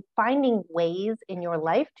 and finding ways in your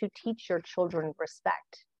life to teach your children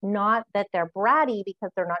respect, not that they're bratty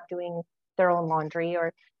because they're not doing their own laundry,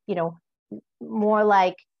 or, more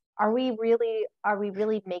like, are we really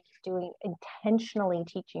intentionally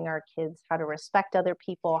teaching our kids how to respect other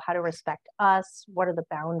people, how to respect us? What are the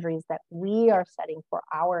boundaries that we are setting for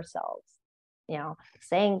ourselves?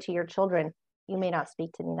 Saying to your children, you may not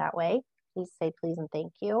speak to me that way. Please say please and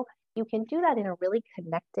thank you. You can do that in a really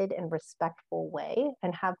connected and respectful way,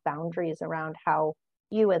 and have boundaries around how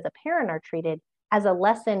you as a parent are treated, as a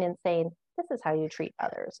lesson in saying, this is how you treat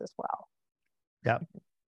others as well. Yeah.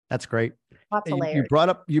 That's great. Lots of layers.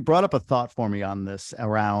 You brought up a thought for me on this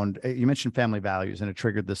around, you mentioned family values, and it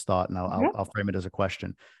triggered this thought, and I'll frame it as a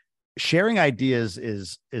question. Sharing ideas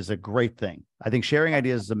is a great thing. I think sharing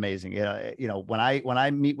ideas is amazing. When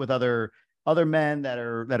I meet with other men that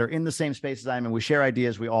are in the same space as I am, and we share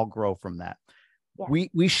ideas, we all grow from that. Yeah.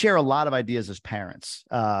 We share a lot of ideas as parents.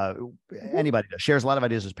 Anybody shares a lot of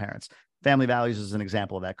ideas as parents. Family values is an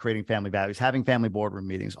example of that, creating family values, having family boardroom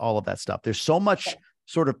meetings, all of that stuff. There's so much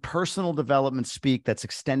sort of personal development speak that's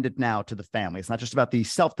extended now to the family. It's not just about the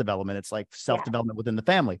self-development. It's like self-development within the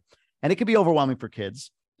family. And it can be overwhelming for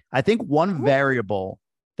kids. I think one variable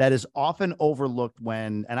that is often overlooked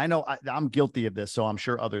and I know I'm guilty of this, so I'm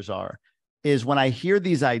sure others are, is when I hear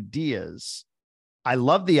these ideas, I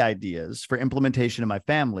love the ideas for implementation in my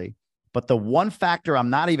family, but the one factor I'm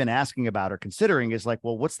not even asking about or considering is like,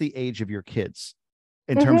 well, what's the age of your kids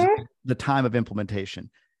in terms of the time of implementation?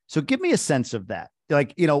 So give me a sense of that.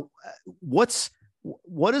 Like,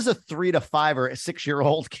 what is a 3 to 5 or a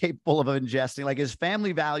 6-year-old capable of ingesting? Like, is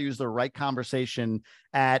family values the right conversation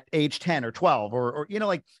at age 10 or 12 or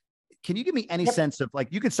can you give me any sense of, like,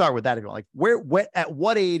 you can start with that. Like, at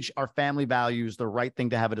what age are family values the right thing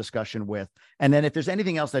to have a discussion with? And then if there's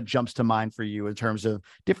anything else that jumps to mind for you in terms of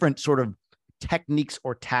different sort of techniques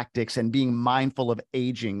or tactics and being mindful of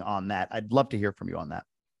aging on that, I'd love to hear from you on that.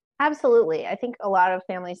 Absolutely. I think a lot of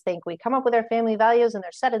families think we come up with our family values and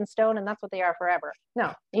they're set in stone and that's what they are forever.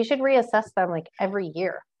 No, you should reassess them like every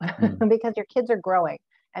year because your kids are growing,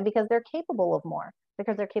 and because they're capable of more,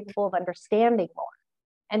 because they're capable of understanding more,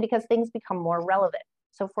 and because things become more relevant.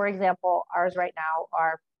 So for example, ours right now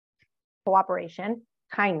are cooperation,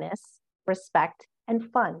 kindness, respect, and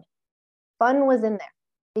fun. Fun was in there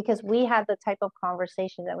because we had the type of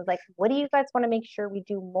conversation that was like, what do you guys want to make sure we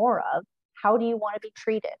do more of? How do you want to be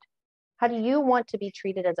treated? How do you want to be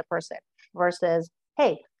treated as a person? Versus,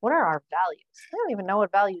 hey, what are our values? I don't even know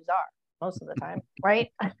what values are most of the time, right?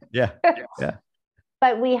 Yeah.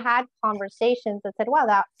 But we had conversations that said, wow,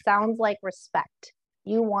 that sounds like respect.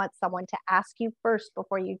 You want someone to ask you first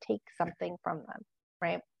before you take something from them,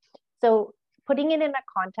 right? So putting it in a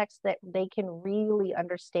context that they can really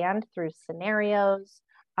understand through scenarios,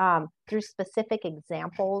 through specific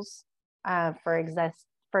examples. For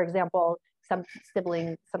example,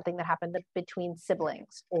 something that happened between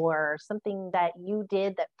siblings, or something that you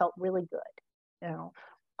did that felt really good.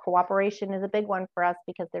 Cooperation is a big one for us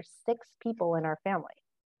because there's 6 people in our family.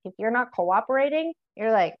 If you're not cooperating,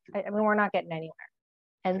 you're like, we're not getting anywhere.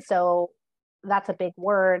 And so that's a big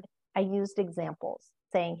word. I used examples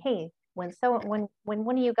saying, hey, when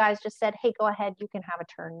one of you guys just said, hey, go ahead, you can have a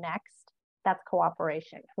turn next, that's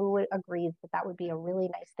cooperation. Who agrees that would be a really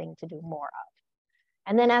nice thing to do more of?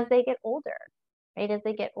 And then as they get older, right?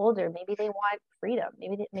 Maybe they want freedom.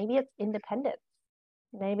 Maybe it's independence.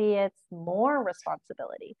 Maybe it's more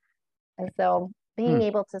responsibility. And so being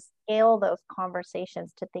able to scale those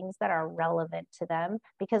conversations to things that are relevant to them,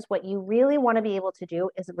 because what you really want to be able to do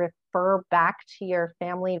is refer back to your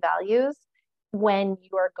family values when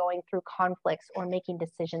you are going through conflicts or making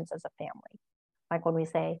decisions as a family. Like when we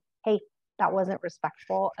say, hey, that wasn't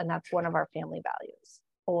respectful, and that's one of our family values.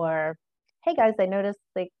 Or, hey guys, I noticed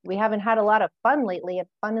we haven't had a lot of fun lately, and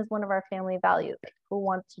fun is one of our family values. Like, who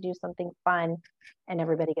wants to do something fun? And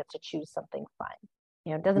everybody gets to choose something fun.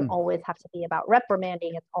 It doesn't always have to be about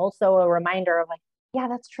reprimanding. It's also a reminder of like, yeah,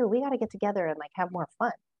 that's true. We got to get together and like have more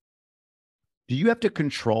fun. Do you have to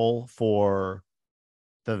control for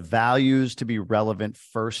the values to be relevant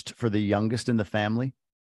first for the youngest in the family?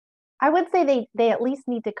 I would say they at least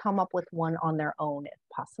need to come up with one on their own if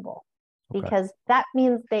possible. Okay. Because that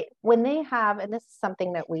means when they have, and this is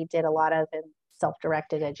something that we did a lot of in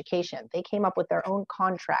self-directed education, they came up with their own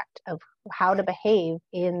contract of how to behave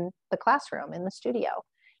in the classroom, in the studio.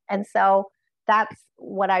 And so that's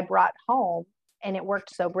what I brought home, and it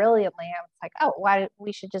worked so brilliantly. I was like, oh,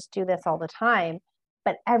 we should just do this all the time.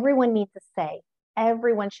 But everyone needs to say,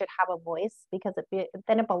 everyone should have a voice, because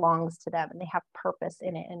then it belongs to them and they have purpose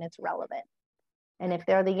in it and it's relevant. And if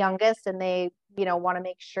they're the youngest and they, want to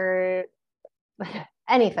make sure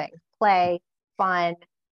anything, play, fun,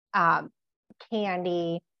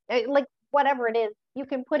 candy, like whatever it is, you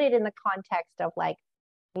can put it in the context of like,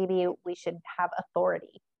 maybe we should have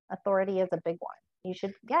authority. Authority is a big one. You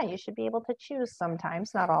should be able to choose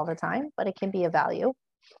sometimes, not all the time, but it can be a value.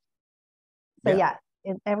 So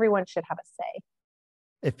everyone should have a say.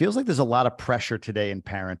 It feels like there's a lot of pressure today in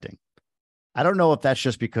parenting. I don't know if that's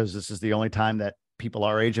just because this is the only time that people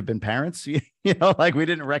our age have been parents, like we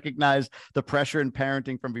didn't recognize the pressure in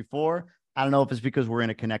parenting from before. I don't know if it's because we're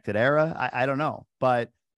in a connected era. I don't know, but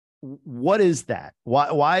what is that?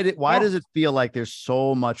 Why does it feel like there's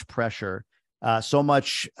so much pressure, so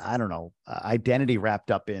much, I don't know, identity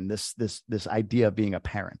wrapped up in this idea of being a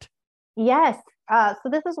parent? Yes. So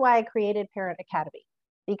this is why I created Parent Academy,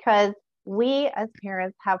 because we as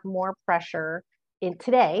parents have more pressure in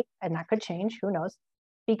today, and that could change, who knows,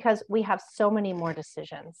 because we have so many more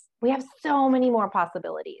decisions. We have so many more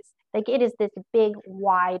possibilities. Like, it is this big,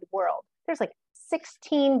 wide world. There's like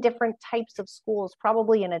 16 different types of schools,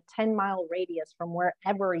 probably in a 10-mile radius from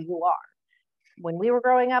wherever you are. When we were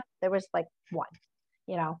growing up, there was like one,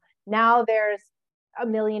 now there's a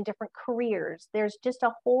million different careers. There's just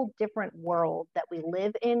a whole different world that we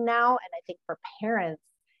live in now. And I think for parents,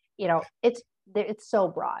 it's so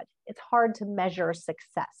broad. It's hard to measure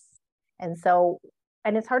success. And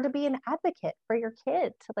it's hard to be an advocate for your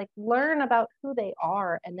kid, to like learn about who they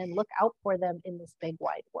are and then look out for them in this big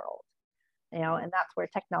wide world. And that's where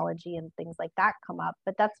technology and things like that come up.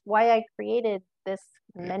 But that's why I created this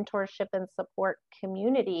mentorship and support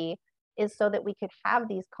community, is so that we could have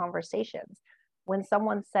these conversations. When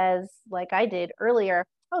someone says, like I did earlier,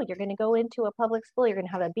 oh, you're going to go into a public school, you're going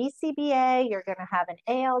to have a BCBA, you're going to have an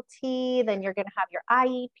ALT, then you're going to have your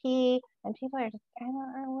IEP. And people are just, I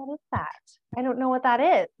don't know, what is that? I don't know what that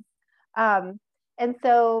is. And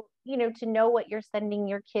so, to know what you're sending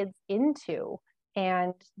your kids into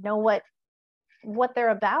and know what they're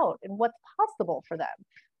about and what's possible for them.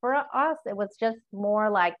 For us, it was just more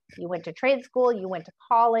like, you went to trade school, you went to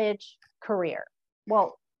college, career.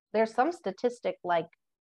 Well, there's some statistic, like,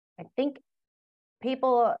 I think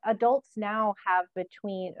adults now have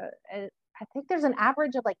between, I think there's an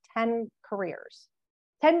average of like 10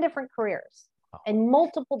 different careers, and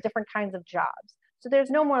multiple different kinds of jobs. So there's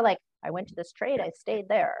no more like, I went to this trade, I stayed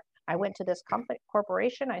there. I went to this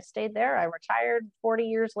corporation, I stayed there. I retired 40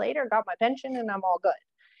 years later, got my pension, and I'm all good.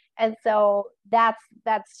 And so that's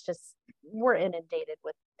just, we're inundated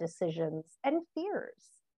with decisions and fears.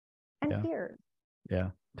 Yeah.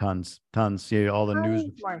 Tons. Yeah, all the news,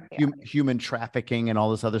 human trafficking and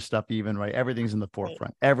all this other stuff, even, right? Everything's in the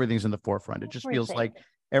forefront. It just feels like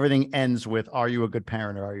everything ends with, are you a good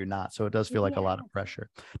parent or are you not? So it does feel like a lot of pressure.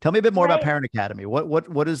 Tell me a bit more about Parent Academy.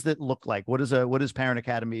 What does it look like? What is Parent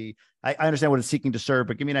Academy? I understand what it's seeking to serve,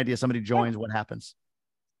 but give me an idea. Somebody joins, what happens?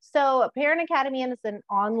 So Parent Academy is an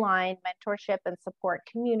online mentorship and support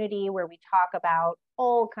community where we talk about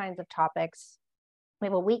all kinds of topics. We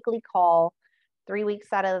have a weekly call 3 weeks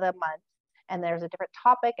out of the month, and there's a different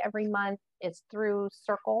topic every month. It's through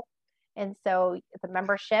Circle. And so it's a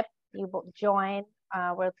membership. You will join.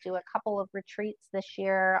 We'll do a couple of retreats this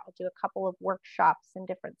year. I'll do a couple of workshops in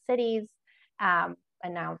different cities,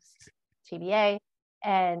 announced TBA,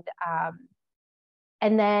 and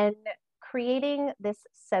then creating this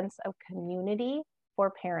sense of community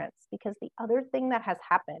for parents. Because the other thing that has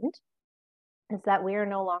happened is that we are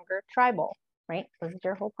no longer tribal, right? This is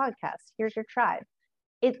your whole podcast. Here's your tribe.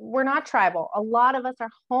 We're not tribal. A lot of us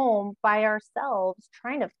are home by ourselves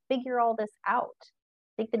trying to figure all this out.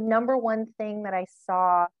 I think the number one thing that I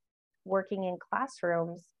saw working in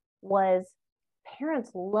classrooms was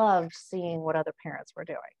parents loved seeing what other parents were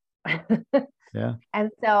doing. Yeah.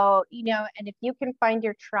 And so, and if you can find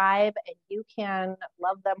your tribe and you can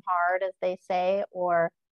love them hard, as they say, or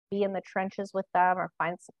be in the trenches with them, or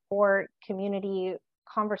find support, community,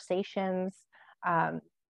 conversations,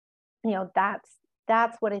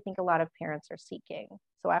 that's what I think a lot of parents are seeking.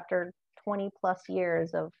 So after 20 plus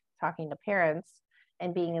years of talking to parents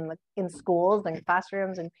and being in schools and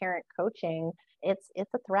classrooms and parent coaching, it's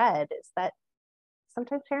a thread. It's that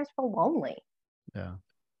sometimes parents feel lonely. Yeah.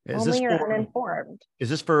 Lonely or uninformed. Is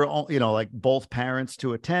this for, like both parents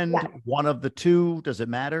to attend? Yeah. One of the two? Does it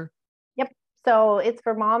matter? Yep. So it's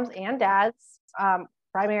for moms and dads,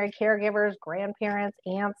 primary caregivers, grandparents,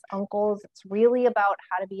 aunts, uncles. It's really about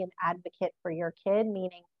how to be an advocate for your kid,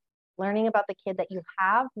 meaning learning about the kid that you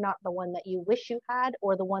have, not the one that you wish you had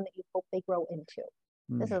or the one that you hope they grow into.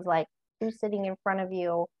 This is like, who's sitting in front of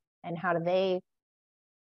you and how do they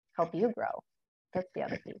help you grow. That's the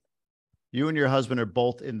other piece. You and your husband are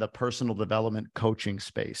both in the personal development coaching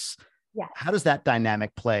space. Yes. How does that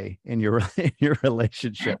dynamic play in your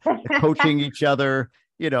relationship? Coaching each other,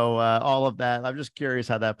 all of that. I'm just curious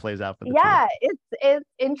how that plays out for the two. It's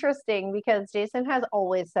interesting because Jason has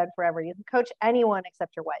always said forever, you can coach anyone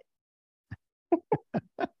except your wife.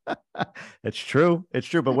 It's true. It's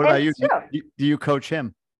true. But what about you? Do you coach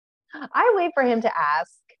him? I wait for him to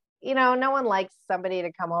ask. No one likes somebody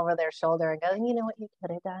to come over their shoulder and go, you know what you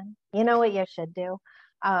could have done? You know what you should do?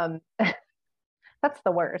 That's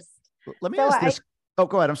the worst. Let me ask this. Oh,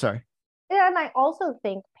 go ahead. I'm sorry. Yeah, and I also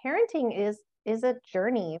think parenting is a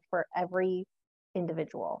journey for every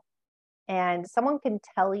individual. And someone can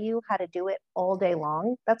tell you how to do it all day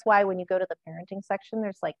long. That's why when you go to the parenting section,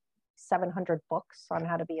 there's like 700 books on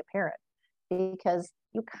how to be a parent, because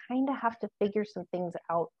you kind of have to figure some things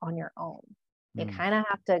out on your own. You kind of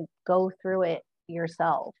have to go through it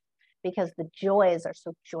yourself, because the joys are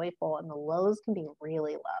so joyful and the lows can be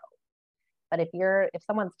really low. But if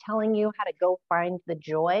someone's telling you how to go find the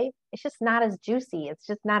joy, it's just not as juicy. It's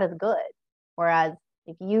just not as good. Whereas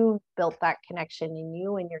if you built that connection and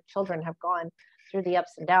you and your children have gone through the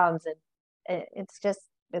ups and downs, and it's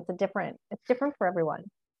different for everyone.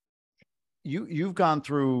 You've gone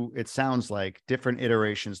through, it sounds like, different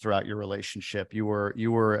iterations throughout your relationship. You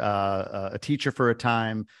were a teacher for a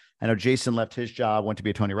time. I know Jason left his job, went to be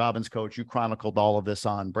a Tony Robbins coach. You chronicled all of this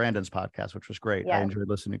on Brandon's podcast, which was great. Yeah. I enjoyed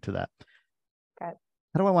listening to that. Okay.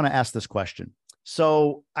 How do I want to ask this question?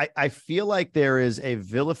 So I feel like there is a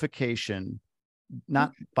vilification,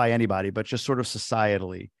 not by anybody, but just sort of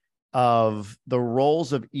societally, of the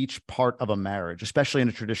roles of each part of a marriage, especially in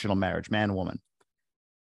a traditional marriage, man, woman.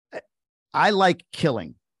 I like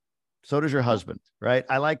killing. So does your husband, right?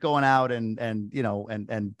 I like going out and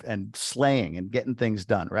slaying and getting things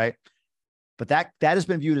done, right? But that has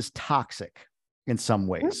been viewed as toxic in some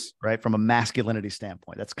ways, right? From a masculinity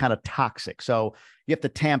standpoint, that's kind of toxic. So you have to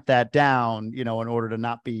tamp that down, in order to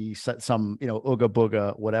not be some, ooga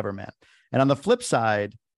booga, whatever, man. And on the flip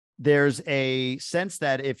side, there's a sense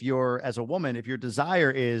that if you're, as a woman, if your desire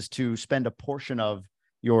is to spend a portion of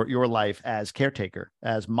your life as caretaker,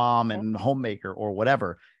 as mom and homemaker or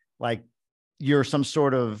whatever, like you're some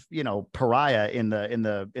sort of, pariah in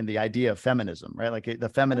the idea of feminism, right? Like the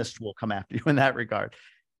feminists will come after you in that regard.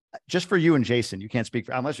 Just for you and Jason, you can't speak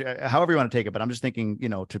for, unless however you want to take it, but I'm just thinking,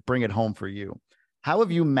 to bring it home for you. How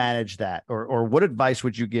have you managed that, or what advice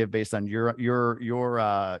would you give based on your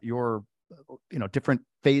different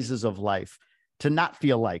phases of life to not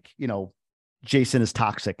feel like, Jason is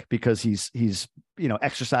toxic because he's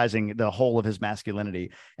exercising the whole of his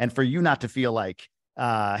masculinity, and for you not to feel like,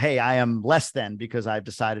 hey, I am less than because I've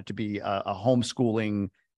decided to be a homeschooling,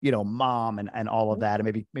 mom and all of that,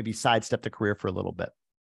 and maybe sidestep the career for a little bit.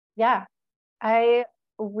 Yeah, I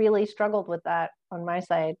really struggled with that on my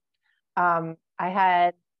side. I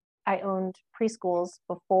owned preschools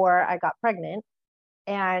before I got pregnant,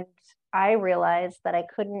 and I realized that I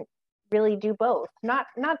couldn't really do both, not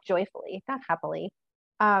joyfully, not happily.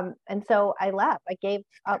 And so I left. I gave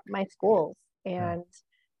up my schools and,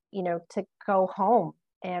 to go home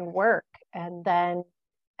and work. And then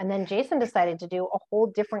Jason decided to do a whole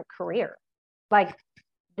different career. Like,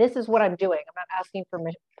 this is what I'm doing. I'm not asking for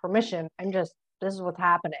permission. This is what's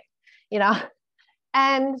happening,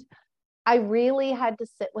 and I really had to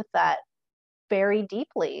sit with that very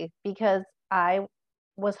deeply, because I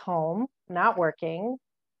was home, not working,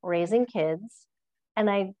 raising kids. And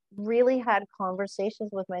I really had conversations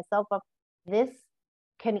with myself of, this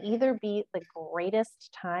can either be the greatest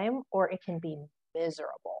time or it can be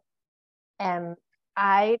miserable. And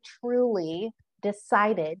I truly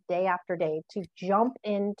decided day after day to jump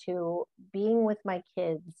into being with my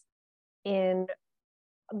kids in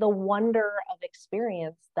the wonder of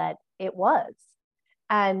experience that it was.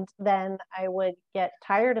 And then I would get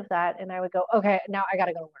tired of that and I would go, okay, now I got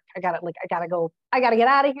to go to work. I got to get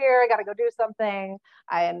out of here. I got to go do something.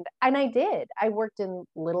 And I did. I worked in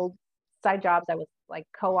little side jobs. I was like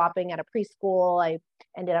co-oping at a preschool. I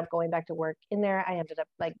ended up going back to work in there. I ended up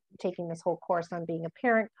like taking this whole course on being a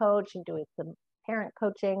parent coach and doing some parent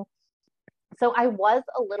coaching. So I was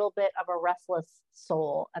a little bit of a restless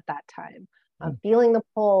soul at that time, feeling the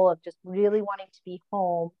pull of just really wanting to be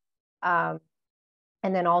home.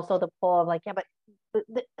 And then also the pull of like, yeah, but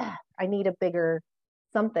I need a bigger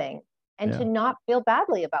something, and to not feel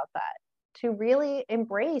badly about that, to really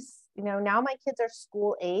embrace, now my kids are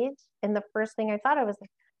school age. And the first thing I thought of was like,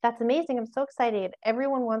 that's amazing. I'm so excited.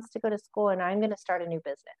 Everyone wants to go to school and I'm going to start a new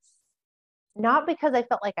business. Not because I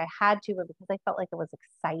felt like I had to, but because I felt like it was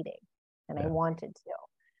exciting and I wanted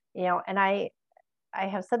to, and I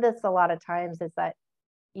have said this a lot of times, is that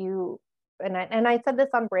you, and I said this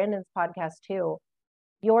on Brandon's podcast too,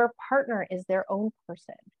 your partner is their own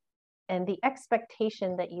person. And the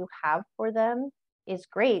expectation that you have for them is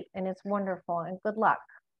great and it's wonderful, and good luck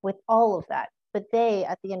with all of that. But they,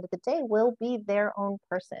 at the end of the day, will be their own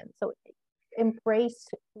person. So embrace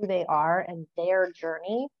who they are and their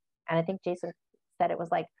journey. And I think Jason said it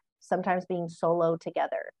was like sometimes being solo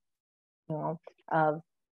together, you know, of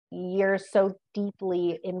you're so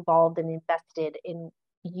deeply involved and invested in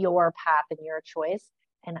your path and your choice.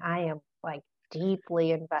 And I am like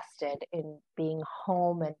deeply invested in being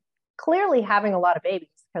home and clearly having a lot of babies,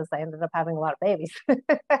 because I ended up having a lot of babies.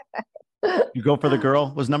 You go for the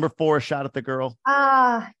girl? Was number 4 a shot at the girl?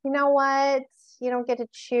 You know what? You don't get to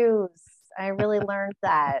choose. I really learned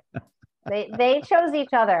that. They chose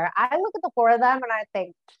each other. I look at the 4 of them and I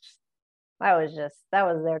think that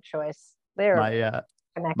was their choice. They're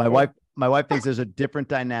connected. My wife thinks there's a different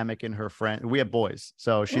dynamic in her friend. We have boys.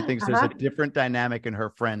 So she thinks there's a different dynamic in her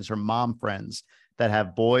friends, her mom friends that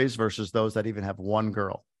have boys versus those that even have one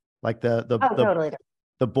girl. Like totally.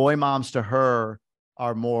 The boy moms to her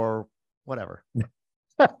are more whatever.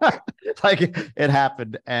 Like it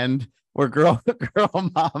happened. And we're girl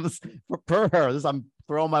moms for her. I'm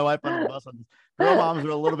throwing my wife under the bus on this. Girl moms are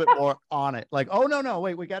a little bit more on it. Like, oh no,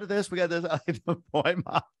 wait, we got this. The boy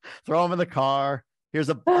mom, throw them in the car. We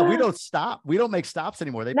don't stop. We don't make stops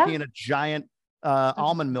anymore. They pee in a giant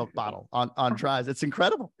almond milk bottle on Drees. It's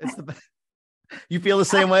incredible. It's the best. You feel the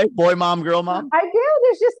same way? Boy mom, girl mom? I do.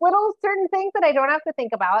 There's just little certain things that I don't have to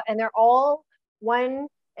think about, and they're all one.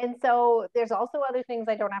 And so there's also other things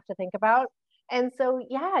I don't have to think about. And so,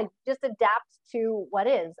 yeah, just adapt to what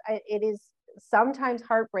is. It is sometimes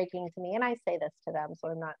heartbreaking to me, and I say this to them, so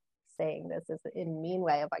I'm not saying this as in a mean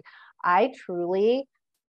way of like, I truly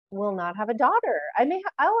will not have a daughter.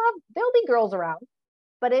 There'll be girls around,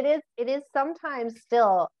 but it is sometimes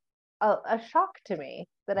still a shock to me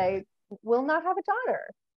that I will not have a daughter,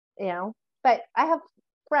 you know. But I have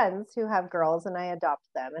friends who have girls and I adopt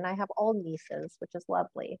them, and I have all nieces, which is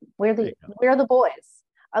lovely. We're the boys.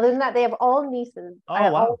 Other than that, they have all nieces.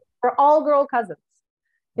 Oh, wow. We're all girl cousins.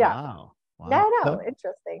 Yeah. Wow. Yeah, I know.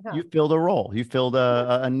 Interesting. Huh? You filled a role. You filled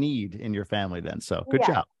a need in your family then. So good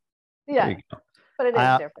job. Yeah. But it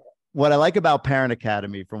is different. What I like about Parent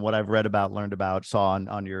Academy, from what I've read about, learned about, saw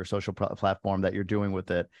on your social platform that you're doing with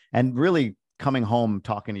it, and really coming home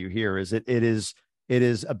talking to you here, is it is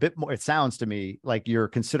a bit more. It sounds to me like your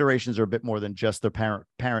considerations are a bit more than just the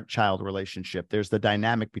parent-child relationship. There's the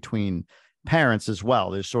dynamic between parents as well.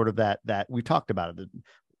 There's sort of that we talked about it, the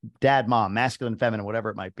dad, mom, masculine, feminine, whatever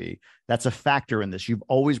it might be. That's a factor in this. You've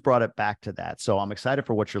always brought it back to that. So I'm excited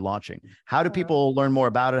for what you're launching. How do people learn more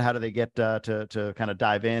about it? How do they get to kind of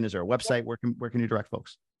dive in? Is there a website? Where can you direct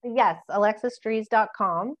folks? Yes,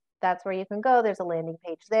 alexisdrees.com. That's where you can go. There's a landing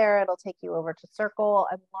page there. It'll take you over to Circle.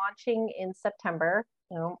 I'm launching in September,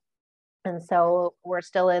 and so we're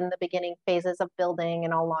still in the beginning phases of building,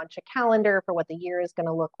 and I'll launch a calendar for what the year is going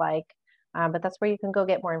to look like. But that's where you can go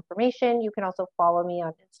get more information. You can also follow me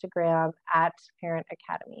on Instagram at Parent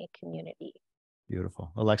Academy Community.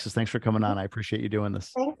 Beautiful. Alexis, thanks for coming on. I appreciate you doing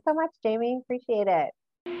this. Thanks so much, Jamie. Appreciate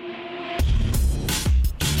it.